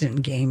Houston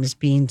games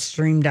being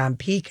streamed on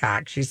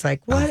Peacock. She's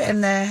like, what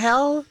in the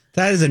hell?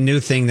 That is a new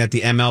thing that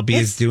the MLB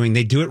is doing.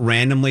 They do it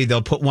randomly.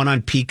 They'll put one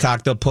on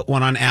Peacock. They'll put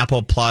one on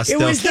Apple Plus. It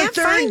was the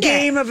third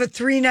game of a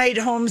 3-night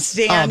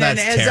homestand. Oh, that's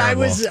and as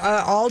terrible. I was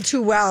all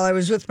too well, I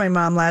was with my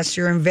mom last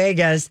year in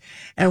Vegas,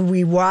 and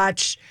we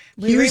watched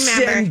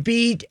Houston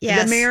beat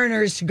the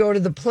Mariners to go to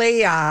the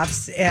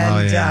playoffs.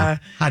 And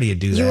how do you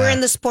do that? You were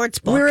in the sports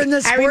book. We were in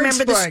the sports I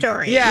remember book. the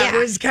story. Yeah, it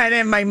was kind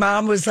of, my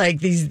mom was like,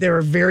 they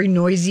were very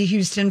noisy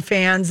Houston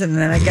fans, and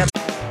then I got...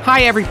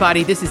 Hi,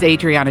 everybody. This is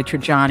Adriana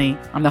Trajani.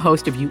 I'm the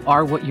host of You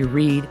Are What You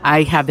Read.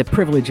 I have the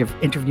privilege of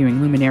interviewing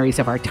luminaries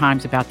of our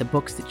times about the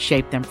books that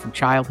shaped them from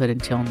childhood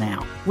until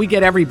now. We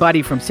get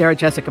everybody from Sarah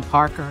Jessica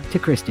Parker to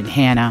Kristen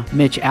Hanna,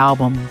 Mitch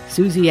Albom,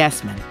 Susie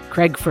Essman,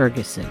 Craig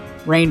Ferguson,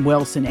 Rainn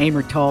Wilson,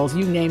 Amor Tolls,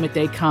 you name it,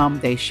 they come,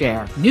 they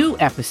share. New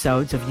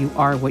episodes of You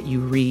Are What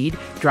You Read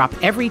drop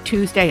every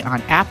Tuesday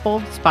on Apple,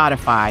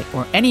 Spotify,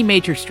 or any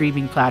major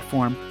streaming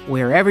platform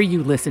wherever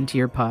you listen to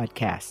your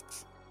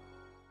podcasts.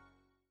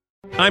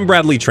 I'm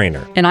Bradley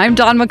Trainer. And I'm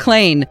Don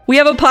McClain. We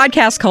have a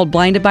podcast called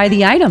Blinded by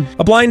the Item.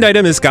 A blind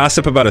item is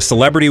gossip about a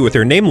celebrity with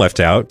their name left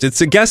out.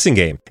 It's a guessing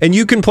game, and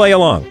you can play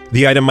along.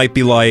 The item might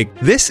be like,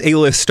 this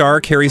A-list star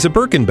carries a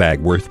Birkin bag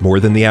worth more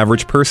than the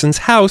average person's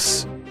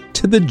house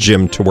to the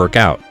gym to work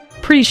out.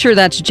 Pretty sure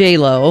that's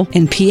J-Lo.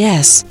 And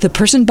P.S. the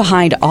person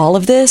behind all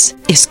of this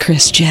is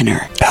Kris Jenner,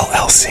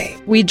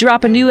 LLC. We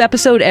drop a new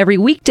episode every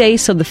weekday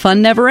so the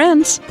fun never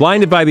ends.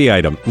 Blinded by the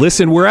Item.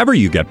 Listen wherever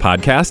you get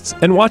podcasts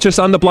and watch us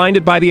on the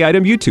Blinded by the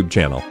Item YouTube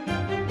channel.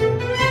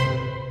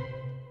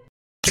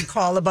 The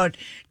call about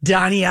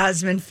Donny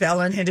Osmond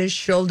fell and hit his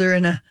shoulder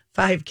in a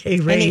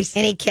 5K race.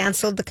 And he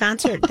canceled the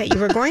concert that you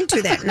were going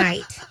to that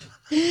night.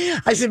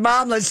 I said,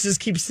 Mom, let's just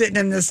keep sitting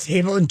in this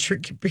table and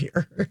drink a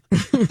beer.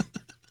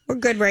 We're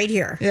good right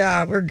here.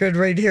 Yeah, we're good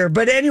right here.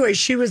 But anyway,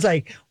 she was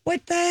like,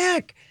 what the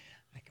heck?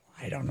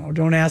 I don't know.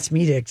 Don't ask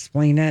me to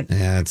explain it.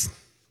 Yeah,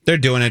 they're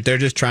doing it. They're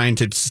just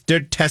they're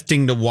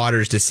testing the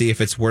waters to see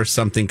if it's worth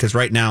something. Because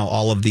right now,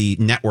 all of the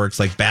networks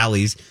like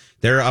Bally's,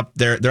 they're up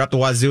the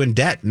wazoo in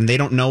debt, and they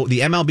don't know. The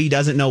MLB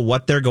doesn't know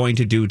what they're going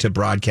to do to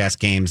broadcast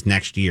games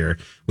next year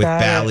with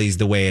Bally's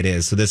the way it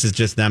is. So this is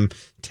just them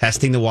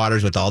testing the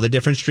waters with all the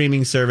different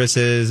streaming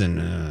services, and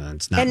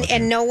it's not.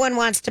 And no one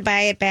wants to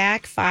buy it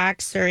back,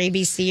 Fox or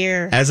ABC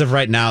or. As of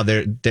right now,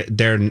 they're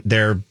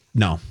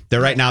No.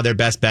 Right now, their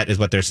best bet is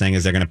what they're saying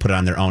is they're going to put it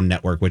on their own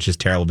network, which is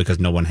terrible because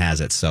no one has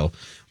it. So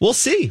we'll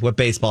see what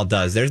baseball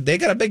does. They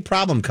got a big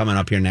problem coming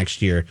up here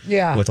next year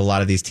with a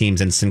lot of these teams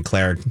and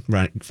Sinclair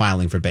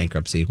filing for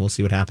bankruptcy. We'll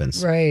see what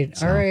happens. Right.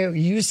 So. All right.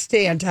 You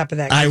stay on top of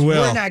that. I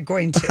will. We're not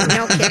going to.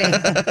 No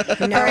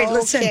kidding. No All right,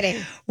 listen.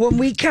 kidding. When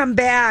we come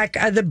back,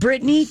 the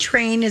Britney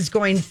train is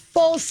going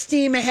full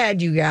steam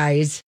ahead, you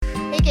guys.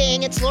 Hey,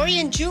 gang, it's Lori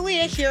and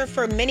Julia here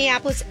for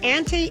Minneapolis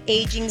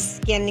Anti-Aging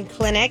Skin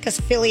Clinic,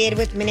 affiliated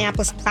with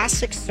Minneapolis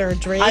Plastic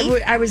Surgery.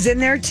 I was in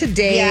there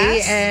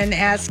today and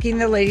asking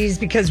the ladies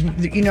because,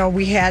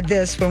 we had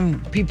this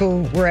when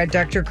people were at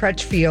Dr.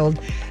 Crutchfield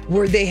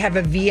where they have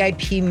a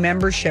VIP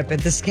membership at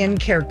the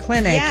skincare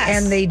clinic.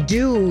 Yes. And they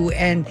do.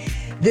 And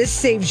this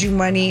saves you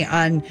money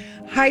on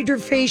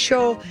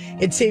hydrofacial.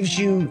 It saves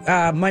you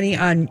money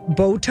on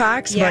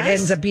Botox, but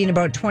ends up being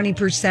about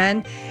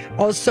 20%.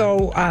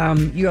 Also,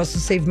 you also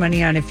save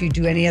money on if you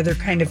do any other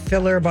kind of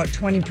filler, about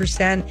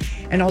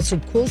 20%, and also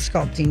cool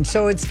sculpting.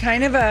 So it's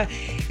kind of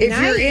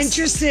if you're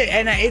interested,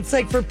 and it's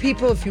like for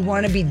people, if you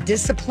want to be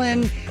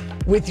disciplined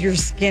with your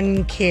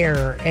skin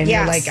care, and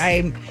you're like,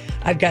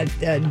 I've got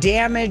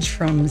damage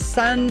from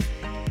sun,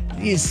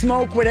 you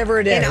smoke, whatever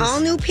it is. And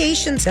all new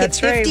patients get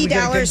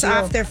 $50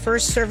 off their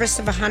first service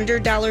of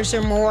 $100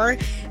 or more.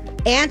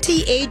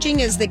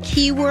 Anti-aging is the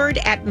keyword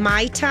at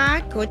My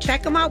Talk. Go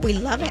check them out. We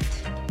love it.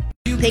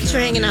 Thanks for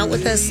hanging out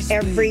with us,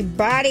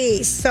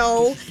 everybody.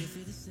 So,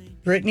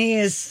 Britney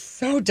is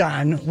so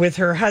done with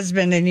her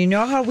husband. And you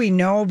know how we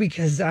know?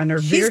 Because on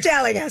her She's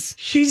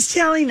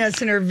telling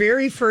us in her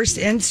very first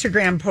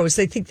Instagram post.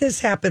 I think this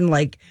happened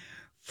like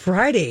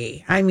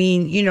Friday. I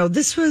mean,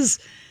 this was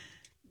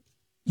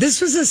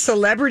a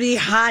celebrity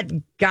hot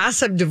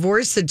gossip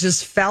divorce that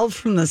just fell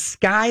from the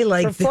sky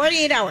for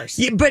 48 hours.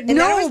 Yeah, but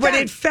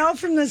it fell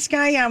from the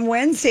sky on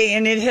Wednesday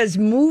and it has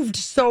moved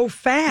so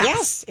fast.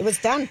 Yes, it was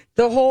done.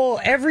 The whole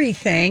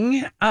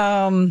everything.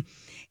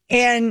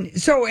 And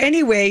so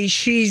anyway,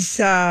 she's,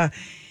 he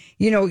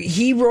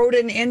wrote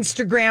an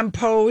Instagram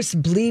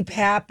post, bleep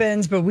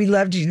happens, but we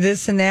loved you,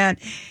 this and that.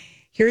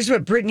 Here's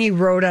what Britney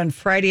wrote on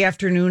Friday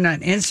afternoon on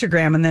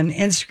Instagram. And then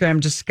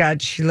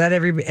Instagram she let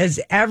everybody, as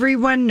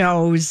everyone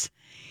knows,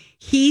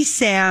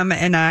 Sam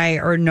and I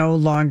are no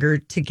longer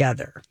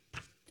together.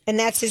 And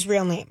that's his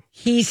real name.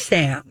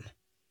 Sam.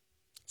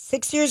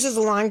 6 years is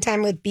a long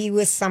time to be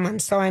with someone,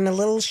 so I'm a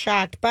little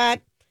shocked,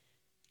 but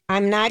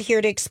I'm not here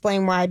to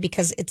explain why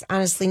because it's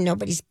honestly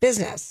nobody's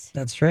business.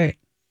 That's right.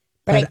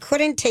 But I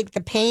couldn't take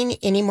the pain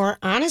anymore,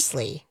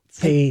 honestly.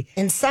 See,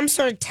 in some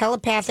sort of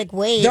telepathic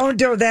way.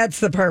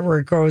 That's the part where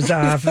it goes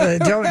off.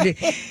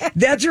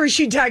 That's where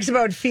she talks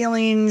about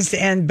feelings.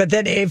 But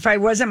then if I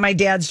wasn't my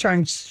dad's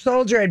strong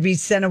soldier, I'd be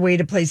sent away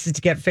to places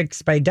to get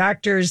fixed by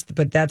doctors.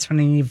 But that's when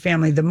I need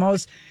family the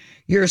most.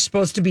 You're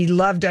supposed to be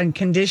loved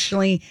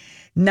unconditionally,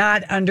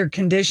 not under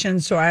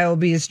conditions. So I will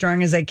be as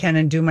strong as I can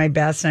and do my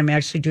best. And I'm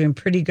actually doing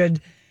pretty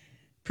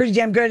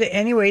damn good.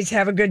 Anyways,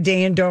 have a good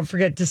day and don't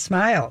forget to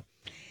smile.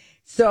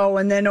 So,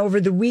 and then over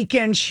the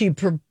weekend, she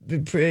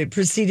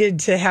proceeded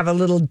to have a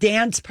little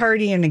dance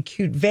party in a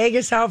cute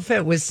Vegas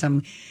outfit with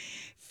some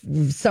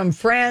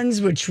friends,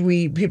 which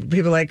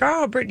people are like,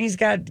 oh, Britney's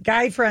got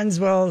guy friends.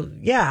 Well,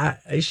 yeah,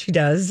 she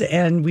does.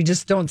 And we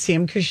just don't see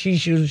them because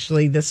she's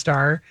usually the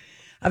star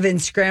of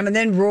Instagram. And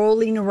then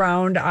rolling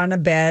around on a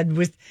bed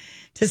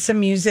to some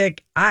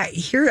music.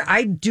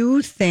 I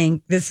do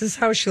think this is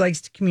how she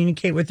likes to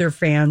communicate with her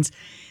fans.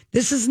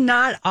 This is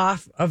not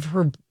off of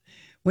her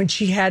when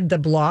she had the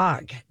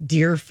blog,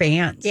 Dear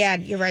Fans. Yeah,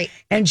 you're right.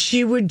 And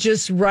she would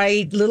just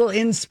write little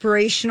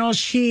inspirational.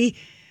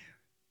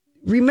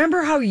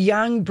 Remember how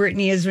young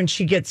Britney is when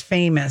she gets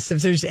famous.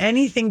 If there's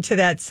anything to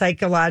that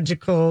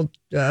psychological,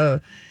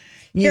 thing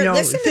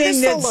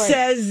that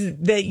says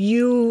that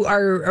you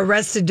are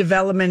arrested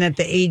development at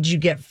the age you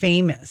get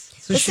famous.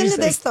 So listen to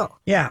this, though.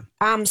 Yeah.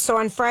 So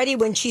on Friday,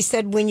 when she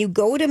said, when you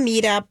go to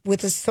meet up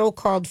with a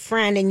so-called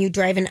friend and you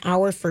drive an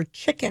hour for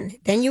chicken,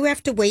 then you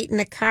have to wait in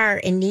the car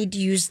and need to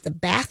use the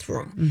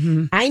bathroom.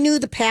 Mm-hmm. I knew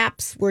the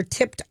paps were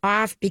tipped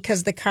off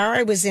because the car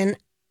I was in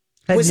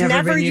was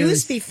never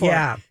used before.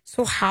 Yeah.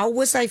 So how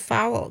was I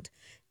fouled?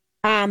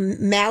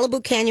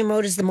 Malibu Canyon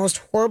Road is the most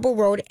horrible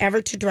road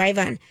ever to drive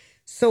on.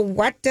 So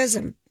what does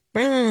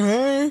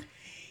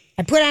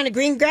I put on a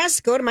green grass,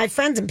 go to my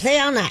friends, and play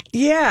all night.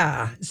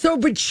 Yeah. So,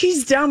 but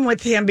she's done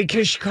with him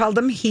because she called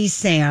him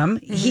Sam.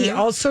 Mm-hmm. He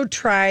also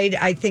tried,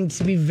 I think,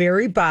 to be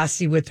very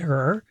bossy with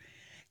her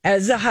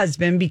as a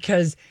husband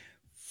because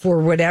for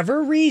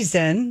whatever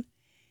reason,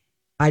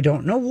 I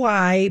don't know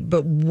why,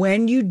 but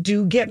when you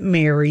do get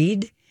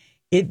married,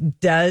 it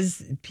is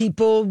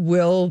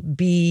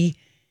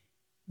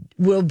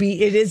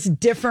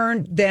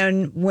different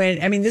than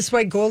when, this is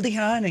why Goldie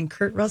Hawn and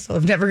Kurt Russell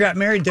have never got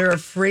married. They're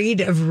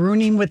afraid of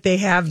ruining what they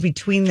have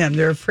between them.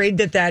 They're afraid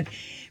that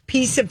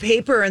piece of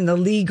paper and the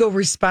legal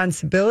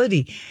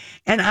responsibility.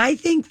 And I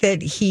think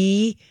that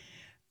he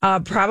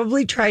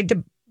probably tried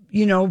to,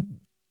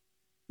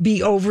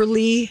 be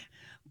overly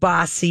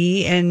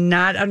bossy and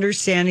not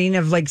understanding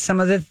of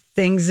some of the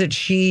things that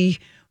she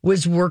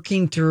was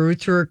working through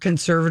her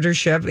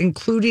conservatorship,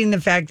 including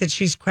the fact that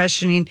she's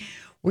questioning,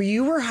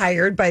 you were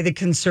hired by the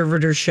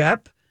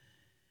conservatorship?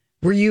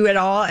 Were you at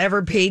all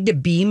ever paid to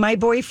be my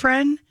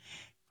boyfriend?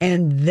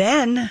 And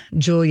then,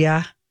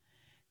 Julia,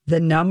 the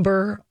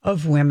number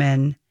of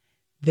women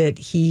that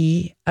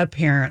he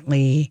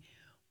apparently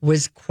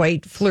was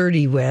quite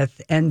flirty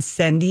with and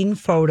sending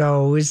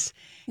photos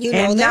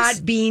and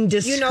not being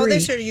discreet. You know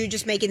this, or are you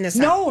just making this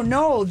up?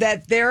 No,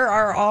 that there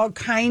are all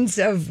kinds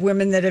of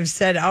women that have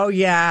said, oh,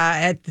 yeah,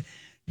 at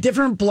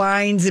different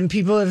blinds, and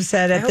people have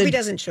said... I hope he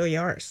doesn't show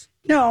yours.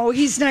 No,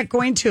 he's not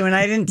going to, and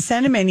I didn't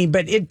send him any,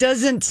 but it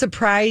doesn't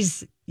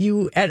surprise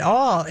you at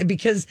all,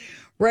 because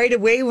right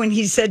away when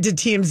he said to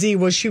TMZ,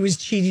 well, she was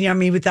cheating on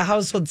me with the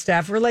household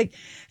staff, we're like,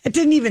 it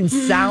didn't even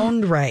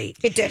sound right.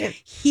 It didn't.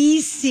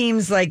 He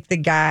seems like the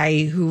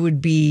guy who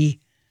would be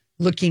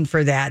looking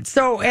for that.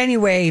 So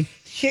anyway...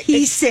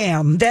 He's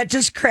Sam. That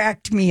just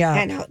cracked me up.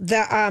 I know.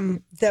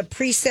 The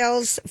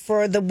pre-sales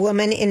for The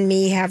Woman in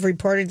Me have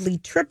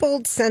reportedly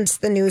tripled since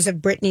the news of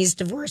Britney's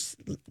divorce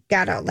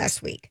got out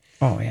last week.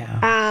 Oh,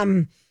 yeah.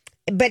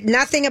 But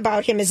nothing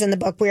about him is in the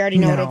book. We already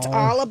know it. It's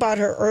all about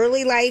her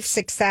early life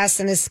success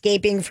and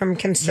escaping from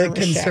conservatorship.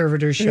 The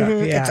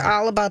conservatorship, yeah. It's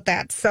all about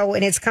that. So,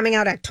 and it's coming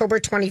out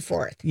October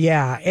 24th.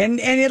 Yeah. And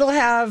it'll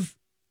have,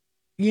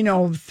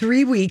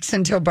 3 weeks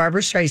until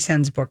Barbara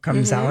Streisand's book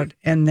comes out.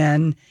 And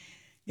then...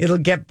 it'll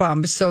get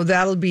bumped, so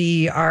that'll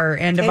be our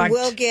end of October. And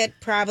we'll get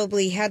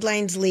probably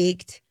headlines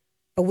leaked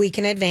a week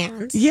in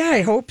advance. Yeah,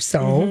 I hope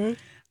so.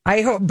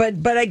 I hope,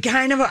 but I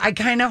kind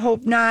of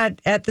hope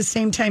not. At the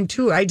same time,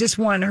 too, I just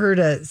want her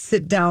to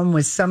sit down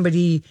with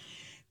somebody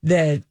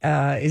that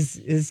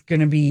is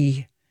going to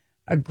be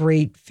a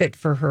great fit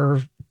for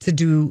her to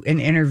do an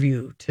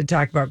interview to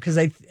talk about, because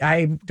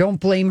I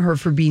don't blame her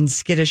for being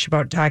skittish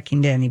about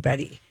talking to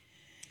anybody.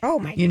 Oh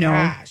my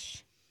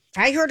gosh!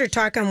 I heard her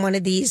talk on one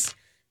of these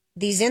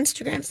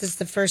Instagrams. This is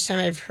the first time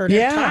I've heard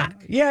her talk.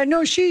 Yeah,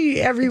 no,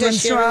 she every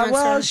once in a while.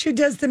 Well, she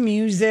does the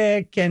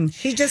music, and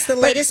she just the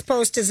latest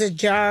post is a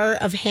jar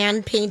of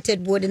hand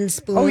painted wooden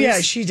spoons. Oh yeah,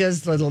 she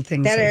does little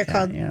things that like are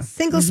called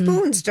single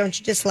spoons. Don't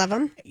you just love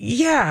them?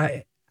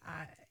 Yeah,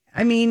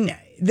 I mean,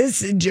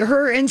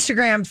 her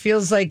Instagram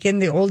feels like in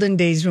the olden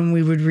days when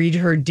we would read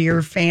her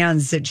dear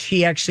fans that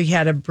she actually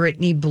had a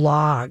Britney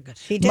blog,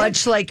 she did.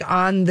 Much like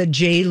on the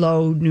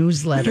J-Lo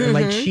newsletter,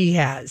 like she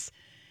has.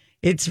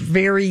 It's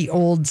very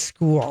old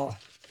school.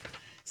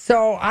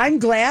 So I'm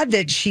glad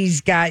that she's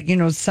got,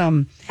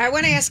 some I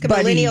want to ask a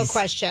millennial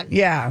question.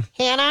 Yeah.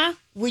 Hannah,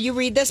 will you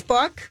read this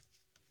book?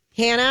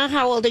 Hannah,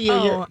 how old are you?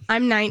 Oh,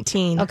 I'm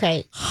 19.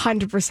 Okay.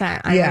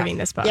 100% I'm reading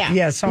this book.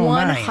 Yeah, so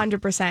am I.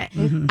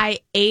 100%. I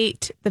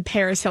ate the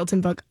Paris Hilton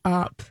book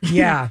up.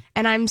 Yeah.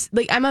 And I'm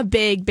a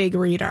big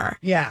reader.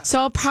 Yeah.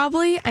 So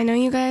I know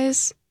you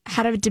guys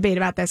had a debate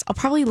about this. I'll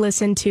probably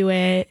listen to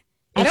it.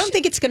 I don't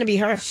think it's going to be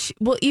her.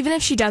 Even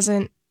if she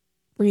doesn't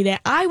read it.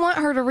 I want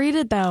her to read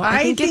it, though.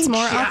 I think it's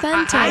more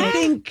authentic. I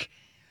think,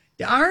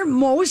 aren't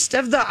most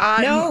of the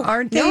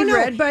aren't they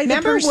read by the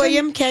person?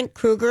 William Kent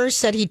Kruger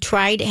said he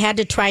had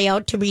to try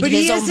out to read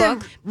his own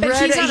book.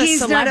 But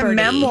he's not a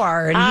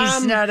memoir, and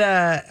he's not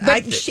a...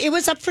 But it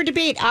was up for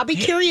debate. I'll be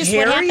curious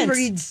what happens. Harry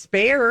reads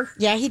Spare.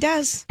 Yeah, he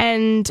does.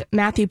 And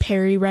Matthew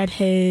Perry read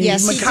his.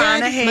 Yes,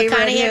 McConaughey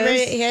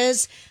read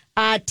his.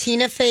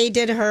 Tina Fey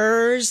did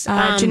hers.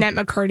 Jeanette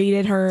McCurdy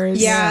did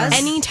hers. Yes.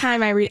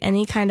 Anytime I read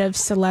any kind of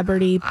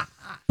celebrity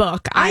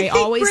book, I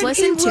always Britney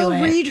listen to will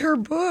it. Read her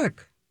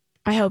book.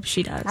 I hope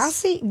she does. I'll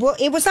see. Well,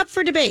 it was up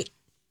for debate.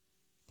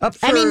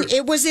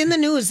 It was in the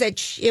news that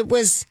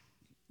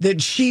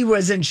that she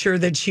wasn't sure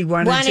that she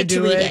wanted to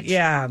do read it.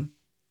 Yeah.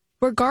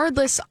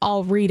 Regardless,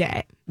 I'll read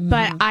it.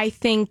 But I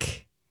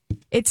think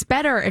it's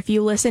better if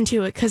you listen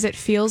to it because it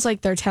feels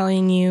like they're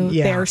telling you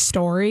their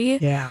story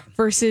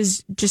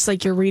versus just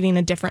like you're reading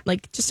a different,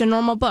 like just a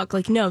normal book.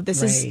 Like, no,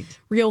 this is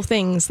real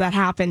things that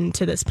happened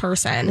to this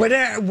person. What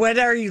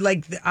are you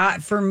like?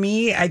 For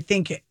me, I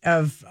think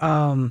of,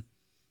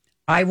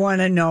 I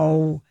want to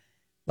know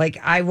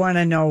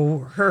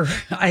her,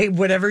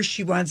 whatever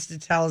she wants to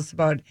tell us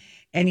about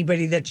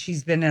anybody that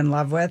she's been in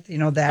love with,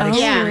 that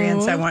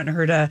experience. I want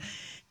her to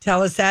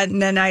tell us that.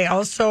 And then I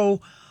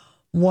also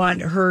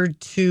want her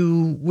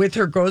to, with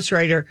her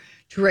ghostwriter,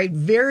 to write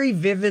very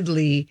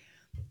vividly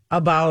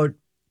about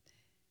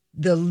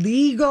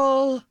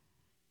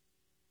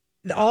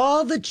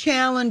all the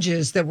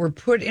challenges that were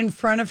put in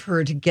front of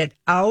her to get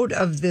out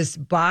of this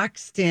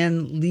boxed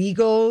in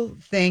legal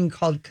thing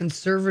called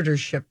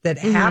conservatorship that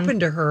happened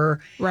to her.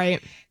 Right.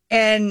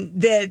 And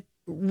that,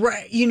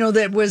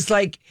 that was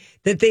like,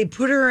 that they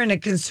put her in a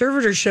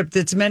conservatorship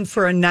that's meant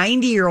for a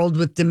 90-year-old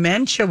with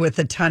dementia with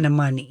a ton of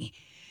money.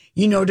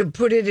 To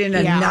put it in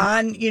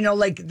a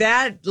like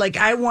that, like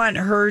I want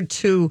her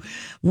to,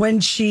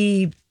 when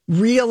she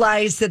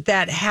realized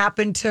that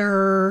happened to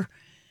her,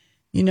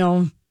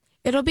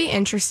 It'll be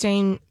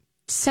interesting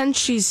since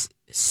she's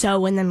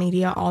so in the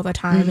media all the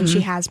time and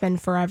she has been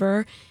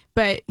forever.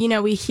 But,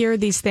 we hear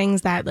these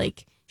things that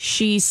like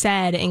she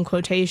said in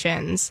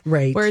quotations.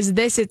 Right. Whereas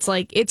this, it's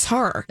like, it's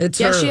her. It's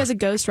her. she has a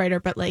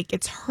ghostwriter, but like,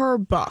 it's her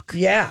book.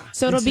 Yeah.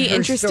 So it'll be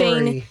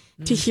interesting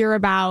to hear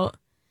about,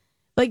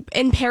 like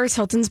in Paris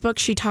Hilton's book,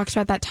 she talks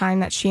about that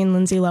time that she and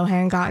Lindsay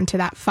Lohan got into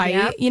that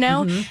fight, you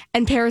know? Mm-hmm.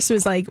 And Paris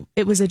was like,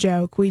 it was a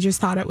joke. We just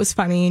thought it was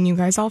funny and you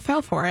guys all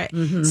fell for it.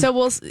 Mm-hmm.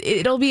 So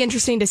it'll be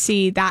interesting to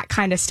see that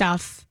kind of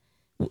stuff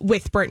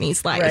with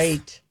Britney's life.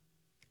 Right.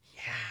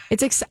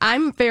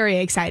 I'm very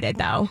excited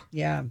though.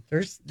 Yeah,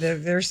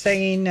 they're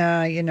saying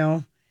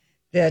that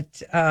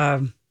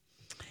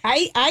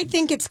I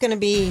think it's going to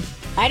be.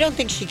 I don't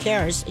think she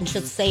cares, and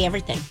she'll say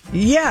everything.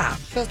 Yeah,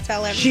 she'll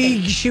tell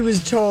everything. She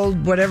was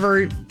told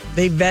whatever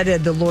they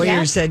vetted. The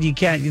lawyer said you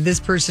can't. This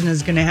person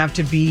is going to have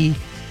to be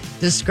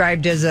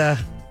described as a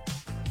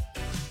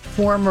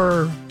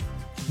former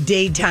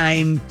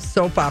daytime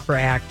soap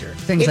opera actor.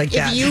 Things like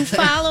that. If you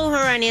follow her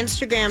on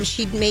Instagram,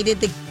 she made it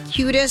the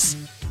cutest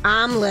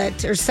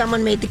omelet, or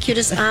someone made the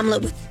cutest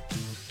omelet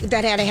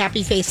that had a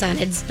happy face on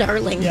it. It's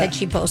darling that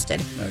she posted.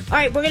 Okay. All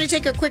right, we're going to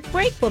take a quick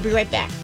break. We'll be right back.